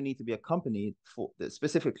they also need to be accompanied for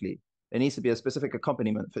specifically. There needs to be a specific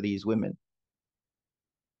accompaniment for these women.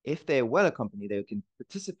 if they're well accompanied, they can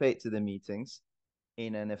participate to the meetings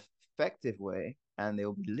in an effective way, and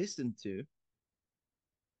they'll be listened to,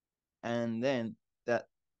 and then that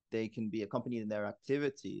they can be accompanied in their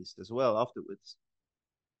activities as well afterwards.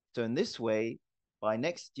 So in this way, by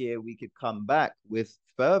next year, we could come back with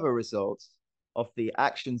further results of the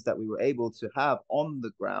actions that we were able to have on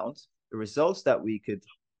the ground, the results that we could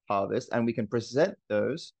harvest, and we can present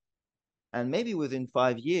those. And maybe within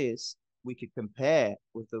 5 years, we could compare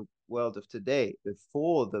with the world of today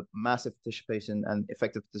before the massive participation and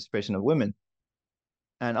effective participation of women.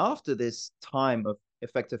 And after this time of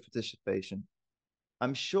effective participation,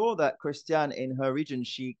 I'm sure that Christiane in her region,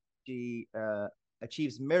 she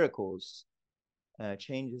achieves miracles,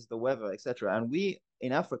 changes the weather, etc. And we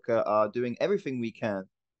in Africa are doing everything we can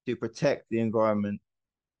to protect the environment,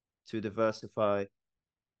 to diversify.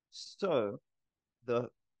 So the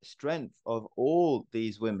strength of all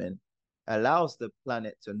these women allows the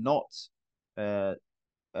planet to not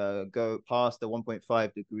go past the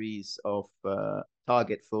 1.5 degrees of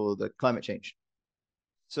target for the climate change.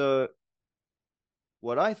 So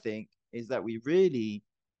what I think is that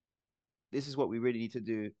this is what we really need to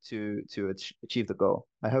do to achieve the goal.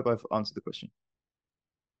 I hope I've answered the question.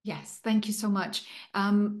 Yes, thank you so much.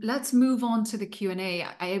 Let's move on to the Q&A.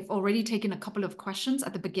 I've already taken a couple of questions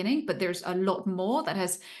at the beginning, but there's a lot more that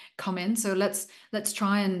has come in. So let's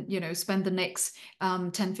try and spend the next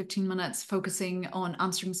 10, 15 minutes focusing on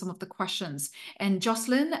answering some of the questions. And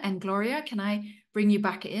Jocelyn and Gloria, can I bring you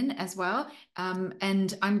back in as well?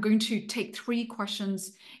 And I'm going to take 3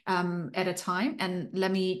 questions at a time. And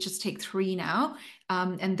let me just take 3 now.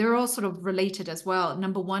 And they're all sort of related as well.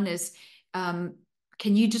 Number 1 is,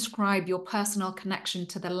 can you describe your personal connection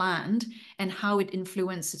to the land and how it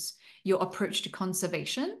influences your approach to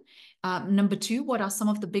conservation? Number 2, what are some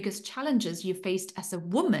of the biggest challenges you faced as a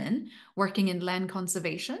woman working in land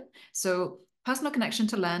conservation? So personal connection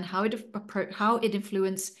to land, how it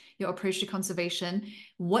influenced your approach to conservation.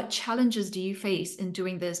 What challenges do you face in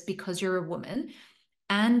doing this because you're a woman?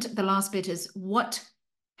 And the last bit is, what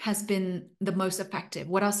has been the most effective?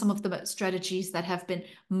 What are some of the strategies that have been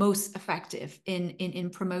most effective in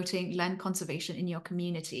promoting land conservation in your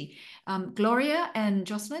community? Gloria and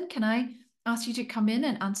Jocelyn, can I ask you to come in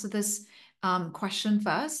and answer this question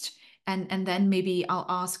first? And then maybe I'll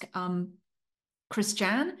ask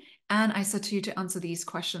Christiane and Aissatou to answer these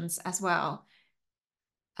questions as well.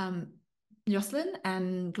 Jocelyn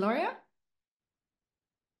and Gloria?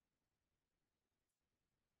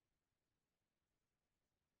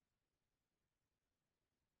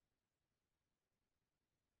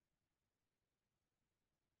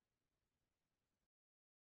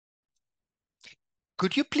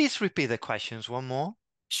 Could you please repeat the questions one more?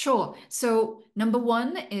 Sure. So number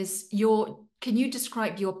 1 is can you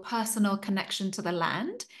describe your personal connection to the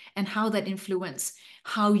land and how that influence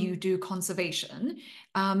how you do conservation?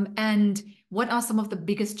 And what are some of the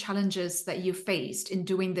biggest challenges that you faced in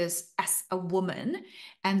doing this as a woman?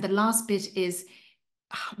 And the last bit is,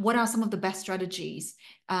 what are some of the best strategies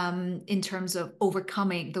in terms of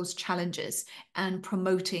overcoming those challenges and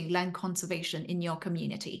promoting land conservation in your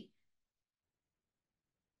community?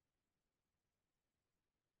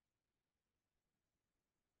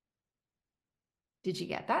 Did you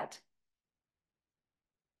get that?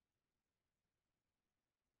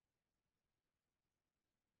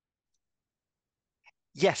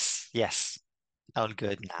 Yes, yes. All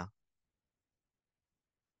good now.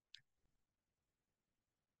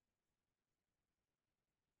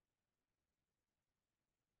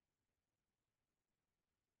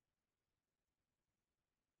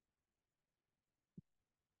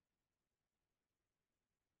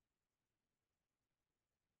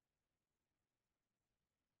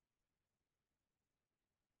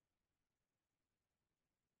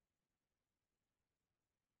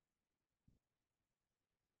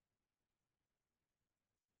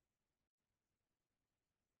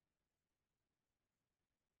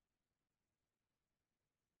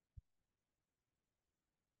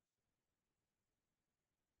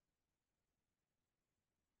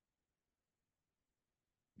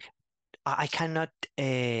 I cannot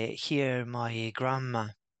hear my grandma.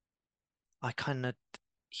 I cannot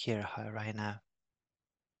hear her right now.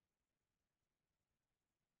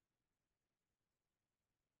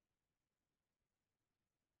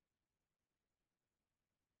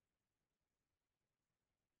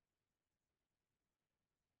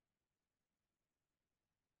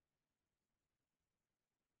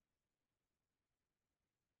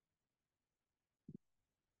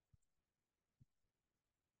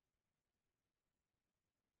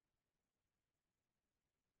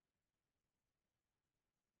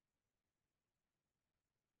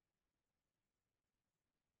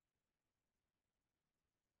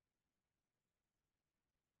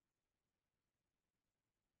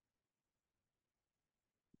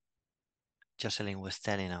 Jocelyn was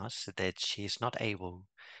telling us that she's not able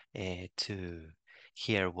to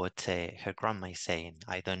hear what her grandma is saying.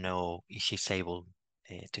 I don't know if she's able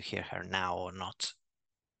to hear her now or not.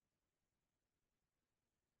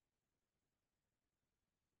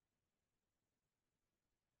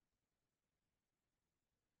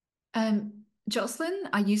 Jocelyn,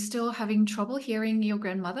 are you still having trouble hearing your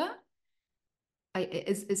grandmother?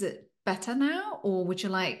 Is it better now, or would you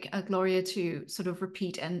like Gloria to sort of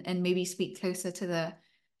repeat and maybe speak closer to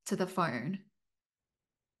the phone?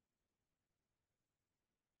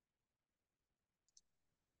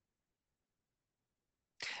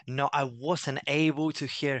 No, I wasn't able to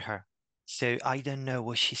hear her, so I don't know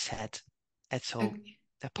what she said at all. Yeah.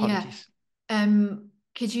 Apologies.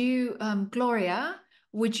 Could you, Gloria,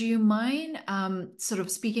 would you mind sort of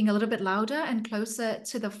speaking a little bit louder and closer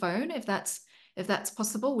to the phone if that's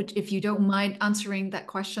possible? If you don't mind answering that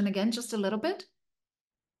question again, just a little bit?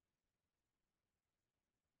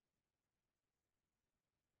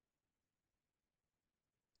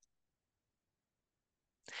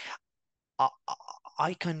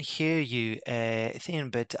 I can hear you, Thin,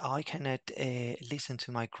 but I cannot listen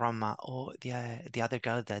to my grandma or the other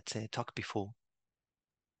girl that talked before.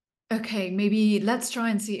 Okay, maybe let's try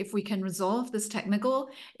and see if we can resolve this technical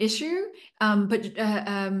issue. And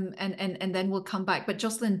then we'll come back. But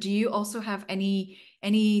Jocelyn, do you also have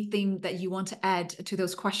anything that you want to add to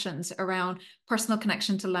those questions around personal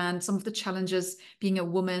connection to land, some of the challenges being a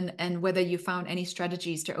woman, and whether you found any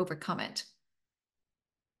strategies to overcome it?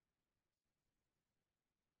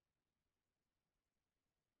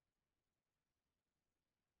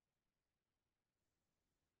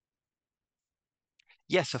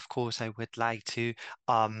 Yes, of course, I would like to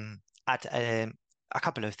add a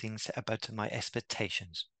couple of things about my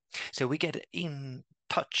expectations. So we get in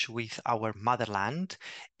touch with our motherland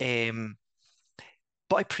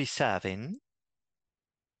by preserving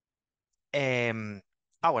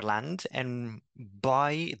our land and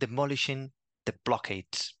by demolishing the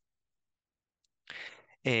blockades.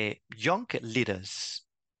 Young leaders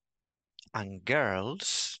and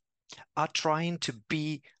girls are trying to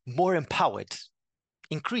be more empowered,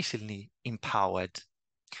 increasingly empowered.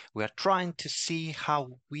 We are trying to see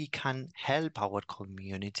how we can help our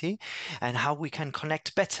community and how we can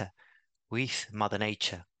connect better with Mother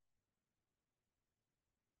Nature.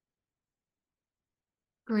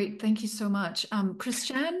 Great, thank you so much.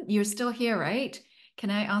 Christian, you're still here, right? Can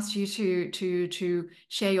I ask you to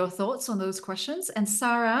share your thoughts on those questions? And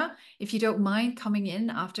Sarah, if you don't mind coming in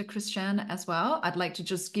after Christian as well, I'd like to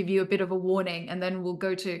just give you a bit of a warning, and then we'll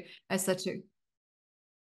go to Esther.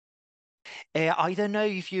 I don't know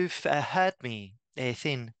if you've heard me,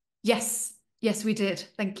 Thin. Yes, yes, we did.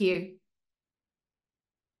 Thank you.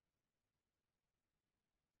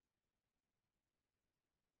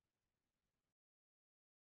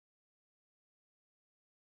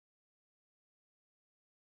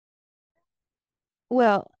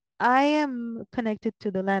 Well, I am connected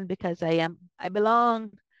to the land because I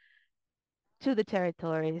belong to the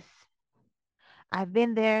territories. I've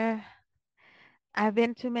been there. I've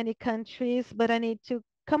been to many countries, but I need to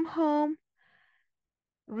come home,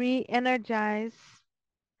 re-energize,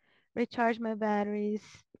 recharge my batteries,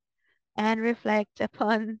 and reflect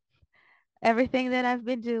upon everything that I've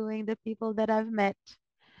been doing, the people that I've met,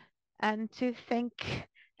 and to thank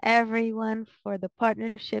everyone for the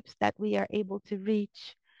partnerships that we are able to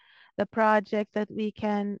reach, the projects that we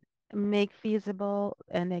can make feasible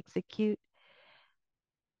and execute.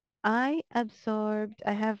 I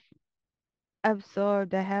have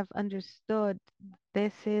absorbed, I have understood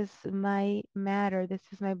this is my matter, this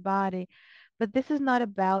is my body, but this is not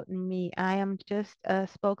about me. I am just a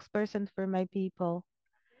spokesperson for my people.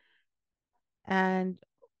 And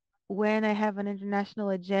when I have an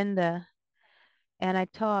international agenda and I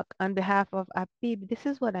talk on behalf of APIB, this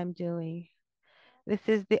is what I'm doing. This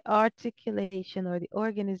is the articulation or the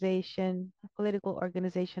organization, political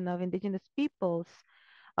organization of indigenous peoples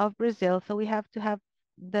of Brazil. So we have to have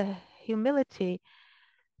the humility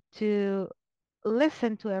to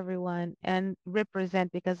listen to everyone and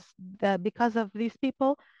represent because of these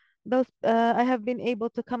people, those I have been able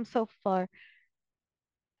to come so far.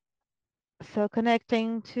 So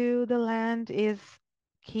connecting to the land is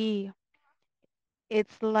key.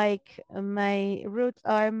 It's like my roots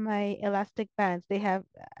are my elastic bands.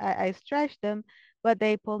 I stretch them, but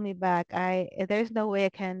they pull me back. There's no way I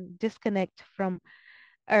can disconnect from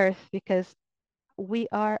Earth because we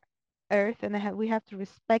are Earth, and we have to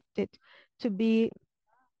respect it to be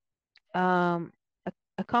um,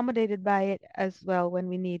 accommodated by it as well when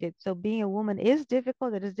we need it. So being a woman is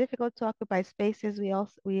difficult. It is difficult to occupy spaces.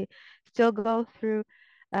 We still go through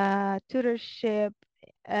tutorship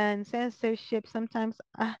and censorship sometimes.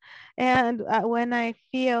 And when I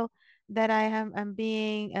feel that I'm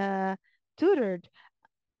being tutored,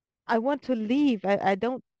 I want to leave. I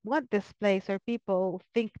don't want this place where people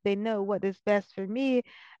think they know what is best for me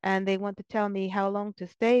and they want to tell me how long to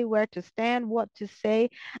stay, where to stand, what to say.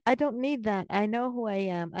 I don't need that. I know who I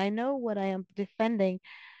am. I know what I am defending,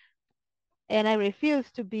 and I refuse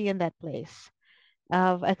to be in that place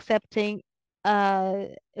of accepting uh,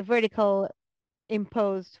 vertical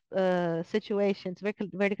imposed situations,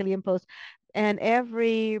 vertically imposed, and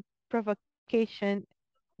every provocation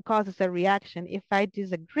causes a reaction. If I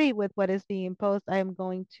disagree with what is being imposed, I am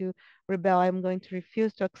going to rebel. I'm going to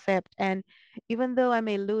refuse to accept. And even though I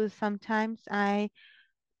may lose sometimes,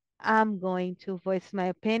 I'm going to voice my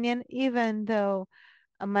opinion, even though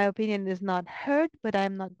my opinion is not heard, but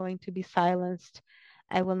I'm not going to be silenced.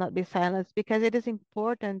 I will not be silenced because it is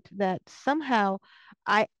important that somehow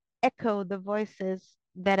I echo the voices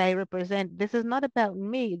that I represent. This is not about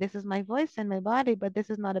me. This is my voice and my body, but this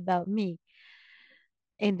is not about me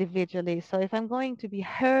individually. So if I'm going to be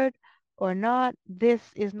heard or not, this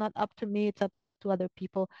is not up to me. It's up to other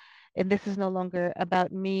people. And this is no longer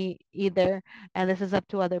about me either. And this is up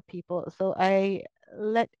to other people. So I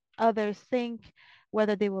let others think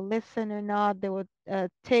whether they will listen or not. They will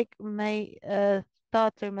take my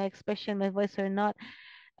thoughts or my expression, my voice or not.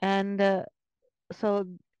 And so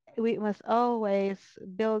we must always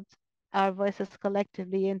build our voices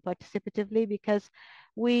collectively and participatively because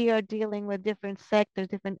we are dealing with different sectors,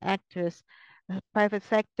 different actors, private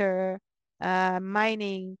sector,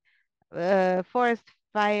 mining, forest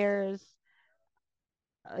fires,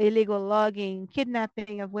 illegal logging,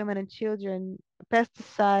 kidnapping of women and children,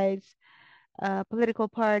 pesticides, political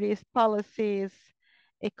parties, policies,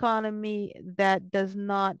 economy that does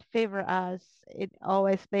not favor us. It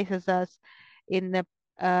always places us in the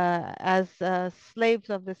as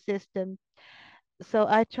slaves of the system. So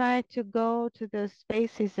I try to go to those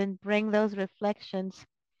spaces and bring those reflections,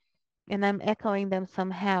 and I'm echoing them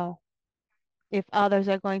somehow. If others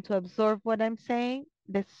are going to absorb what I'm saying,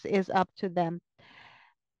 this is up to them.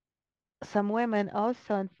 Some women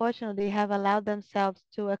also, unfortunately, have allowed themselves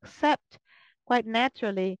to accept quite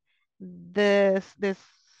naturally this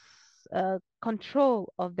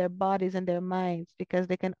control of their bodies and their minds because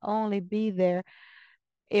they can only be there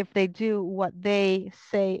if they do what they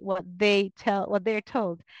say, what they tell, what they're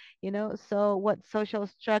told, you know. So what social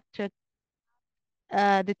structure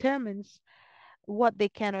determines what they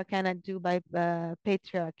can or cannot do by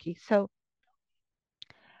patriarchy. So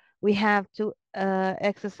we have to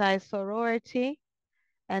exercise sorority,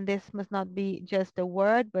 and this must not be just a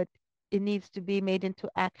word, but it needs to be made into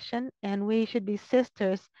action. And we should be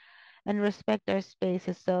sisters and respect our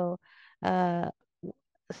spaces. So, uh,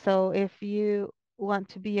 so if you want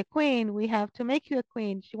to be a queen, we have to make you a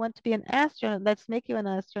queen. If you want to be an astronaut, let's make you an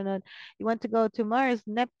astronaut. You want to go to Mars,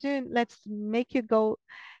 Neptune, let's make you go,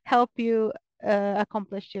 help you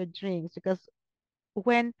accomplish your dreams. Because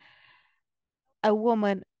when a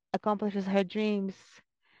woman accomplishes her dreams,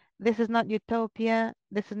 this is not utopia.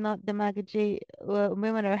 This is not demagogy.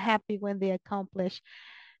 Women are happy when they accomplish,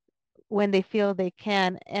 when they feel they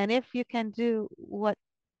can. And if you can do what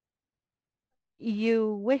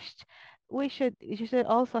you wished, you should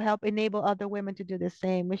also help enable other women to do the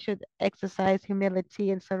same. We should exercise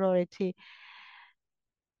humility and sorority.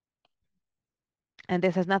 And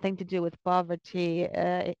this has nothing to do with poverty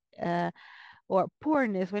or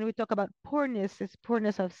poorness. When we talk about poorness, it's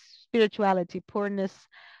poorness of spirituality, poorness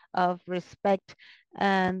of respect.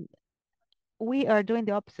 And we are doing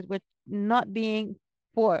the opposite. We're not being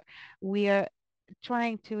poor. We are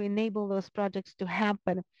trying to enable those projects to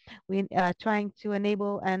happen. We are trying to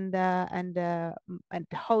enable and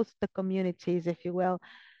host the communities, if you will,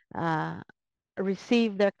 uh,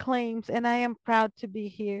 receive their claims. And I am proud to be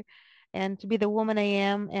here and to be the woman I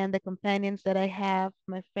am and the companions that I have,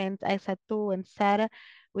 my friends Aisatu and Sarah.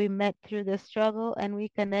 We met through the struggle and we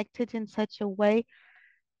connected in such a way.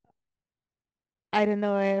 I don't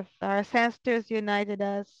know if our ancestors united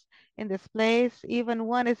us in this place. Even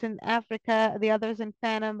one is in Africa, the other is in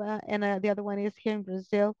Panama, and the other one is here in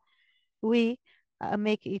Brazil. We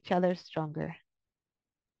make each other stronger.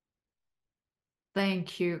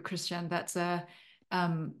 Thank you, Christian. That's I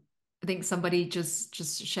think somebody just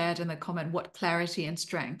shared in the comment what clarity and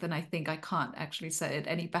strength, and I think I can't actually say it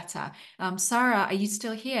any better. Sarah, are you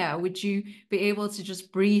still here? Would you be able to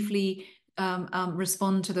just briefly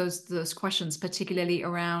respond to those questions, particularly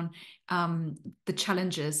around the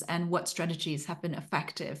challenges and what strategies have been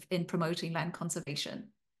effective in promoting land conservation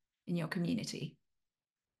in your community?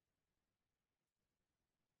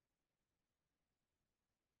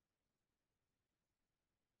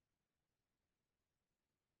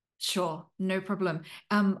 Sure, no problem.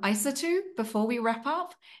 Aissatou, before we wrap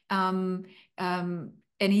up,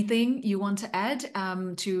 anything you want to add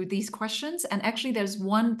to these questions? And actually, there's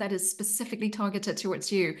one that is specifically targeted towards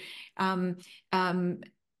you.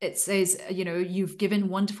 It says, you've given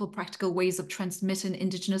wonderful practical ways of transmitting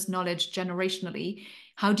Indigenous knowledge generationally.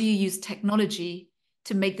 How do you use technology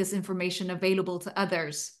to make this information available to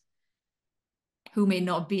others who may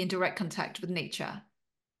not be in direct contact with nature?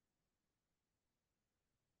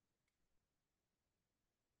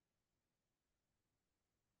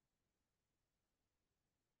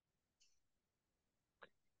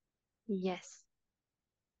 Yes.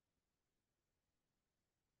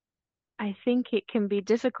 I think it can be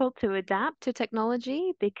difficult to adapt to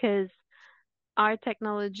technology because our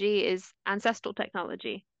technology is ancestral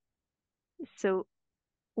technology. So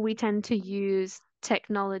we tend to use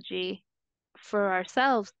technology for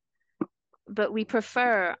ourselves, but we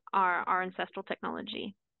prefer our ancestral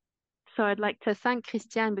technology. So I'd like to thank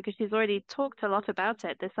Christiane because she's already talked a lot about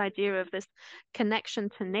it, this idea of this connection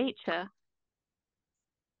to nature.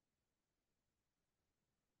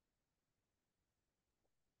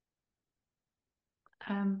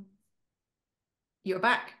 You're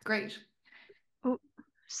back. Great. Oh,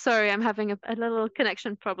 sorry, I'm having a little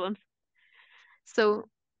connection problem. So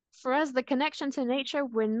for us, the connection to nature,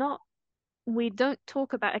 we don't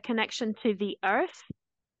talk about a connection to the earth,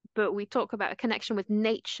 but we talk about a connection with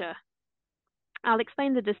nature. I'll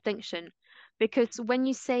explain the distinction because when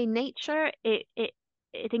you say nature, it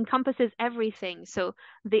encompasses everything. So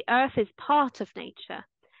the earth is part of nature.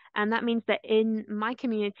 And that means that in my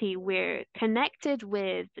community, we're connected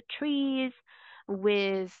with the trees,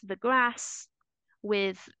 with the grass,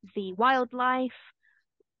 with the wildlife,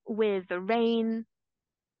 with the rain,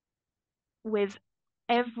 with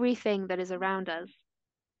everything that is around us.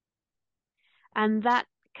 And that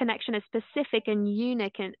connection is specific and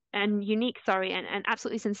unique and unique, and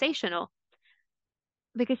absolutely sensational.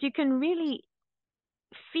 Because you can really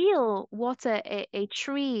feel what a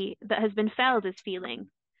tree that has been felled is feeling.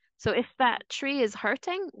 So if that tree is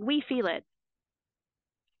hurting, we feel it.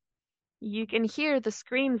 You can hear the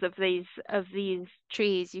screams of these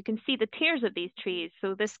trees. You can see the tears of these trees.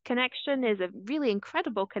 So this connection is a really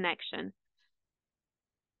incredible connection.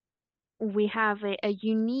 We have a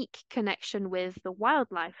unique connection with the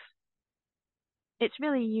wildlife. It's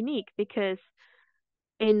really unique because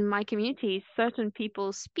in my community, certain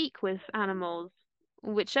people speak with animals,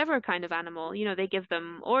 whichever kind of animal, they give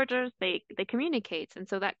them orders, they communicate. And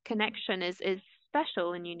so that connection is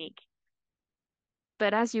special and unique.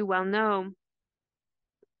 But as you well know,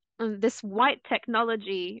 this white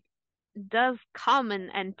technology does come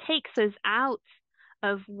and takes us out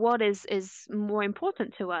of what is more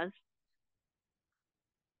important to us.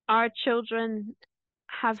 Our children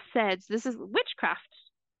have said, this is witchcraft.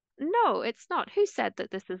 No, it's not. Who said that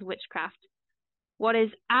this is witchcraft? What is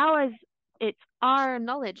ours? It's our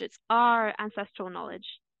knowledge. It's our ancestral knowledge.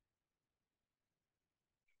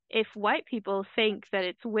 If white people think that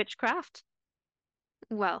it's witchcraft,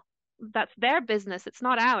 well, that's their business. It's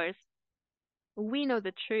not ours. We know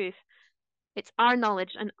the truth. It's our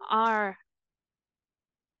knowledge and our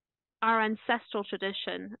ancestral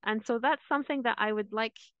tradition. And so that's something that I would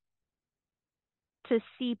like to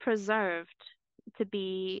see preserved, to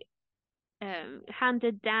be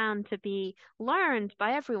handed down, to be learned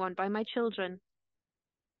by everyone, by my children,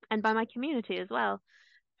 and by my community as well.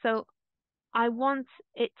 So I want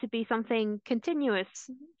it to be something continuous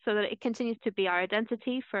so that it continues to be our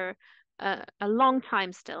identity for a long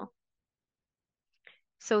time still.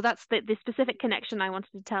 So that's the specific connection I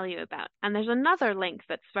wanted to tell you about. And there's another link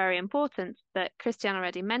that's very important that Christiane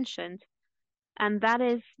already mentioned, and that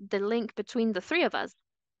is the link between the three of us.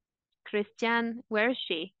 Christiane, where is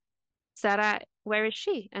she? Sarah, where is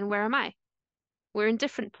she? And where am I? We're in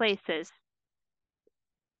different places,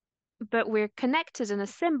 but we're connected in a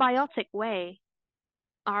symbiotic way.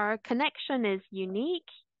 Our connection is unique.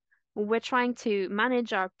 We're trying to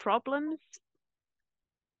manage our problems,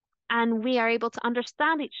 and we are able to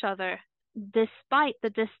understand each other despite the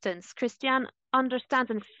distance. Christiane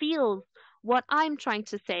understands and feels what I'm trying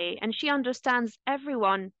to say, and she understands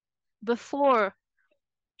everyone before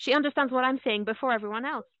she understands what I'm saying before everyone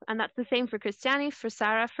else. And that's the same for Christiane, for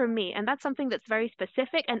Sarah, for me. And that's something that's very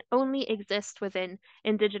specific and only exists within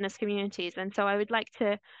Indigenous communities. And so I would like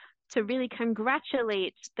to really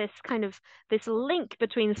congratulate this link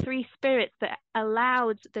between three spirits that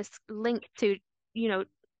allowed this link to,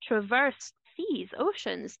 traverse seas,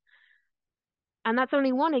 oceans. And that's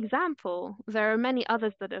only one example. There are many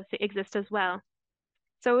others that exist as well.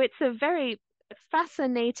 So it's a very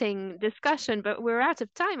fascinating discussion, but we're out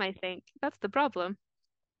of time, I think. That's the problem.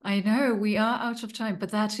 I know we are out of time,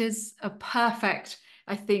 but that is a perfect,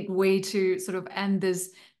 I think, way to sort of end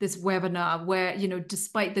this webinar where, you know,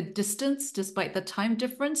 despite the distance, despite the time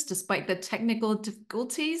difference, despite the technical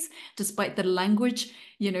difficulties, despite the language,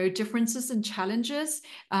 you know, differences and challenges,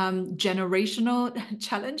 generational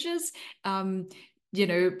challenges, you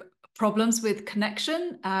know, problems with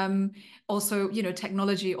connection. Also, you know,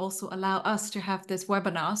 technology also allow us to have this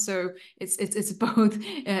webinar. So it's both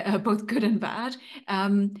good and bad.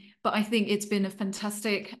 But I think it's been a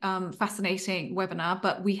fantastic, fascinating webinar,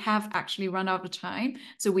 but we have actually run out of time.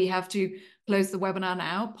 So we have to close the webinar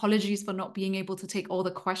now. Apologies for not being able to take all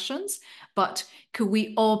the questions, but could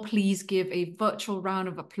we all please give a virtual round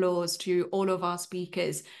of applause to all of our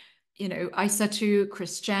speakers? You know, Aisatu,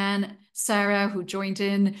 Christiane, Sarah, who joined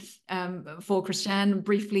in for Christiane,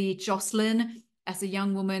 briefly Jocelyn, as a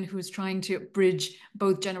young woman who's trying to bridge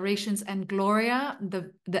both generations, and Gloria,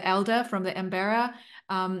 the elder from the Embera,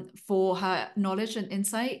 for her knowledge and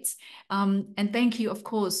insights. And thank you, of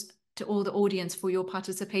course, to all the audience for your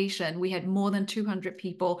participation. We had more than 200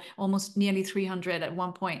 people, almost nearly 300 at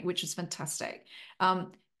one point, which is fantastic.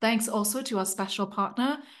 Thanks also to our special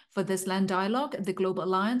partner for this land dialogue, the Global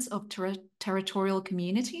Alliance of Territorial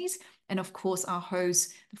Communities, and of course our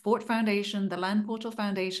hosts, the Fort Foundation, the Land Portal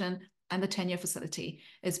Foundation, and the Tenure Facility.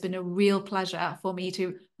 It's been a real pleasure for me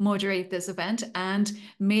to moderate this event, and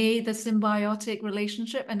may the symbiotic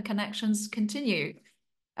relationship and connections continue.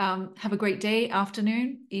 Have a great day,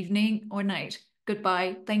 afternoon, evening, or night.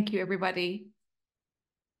 Goodbye. Thank you, everybody.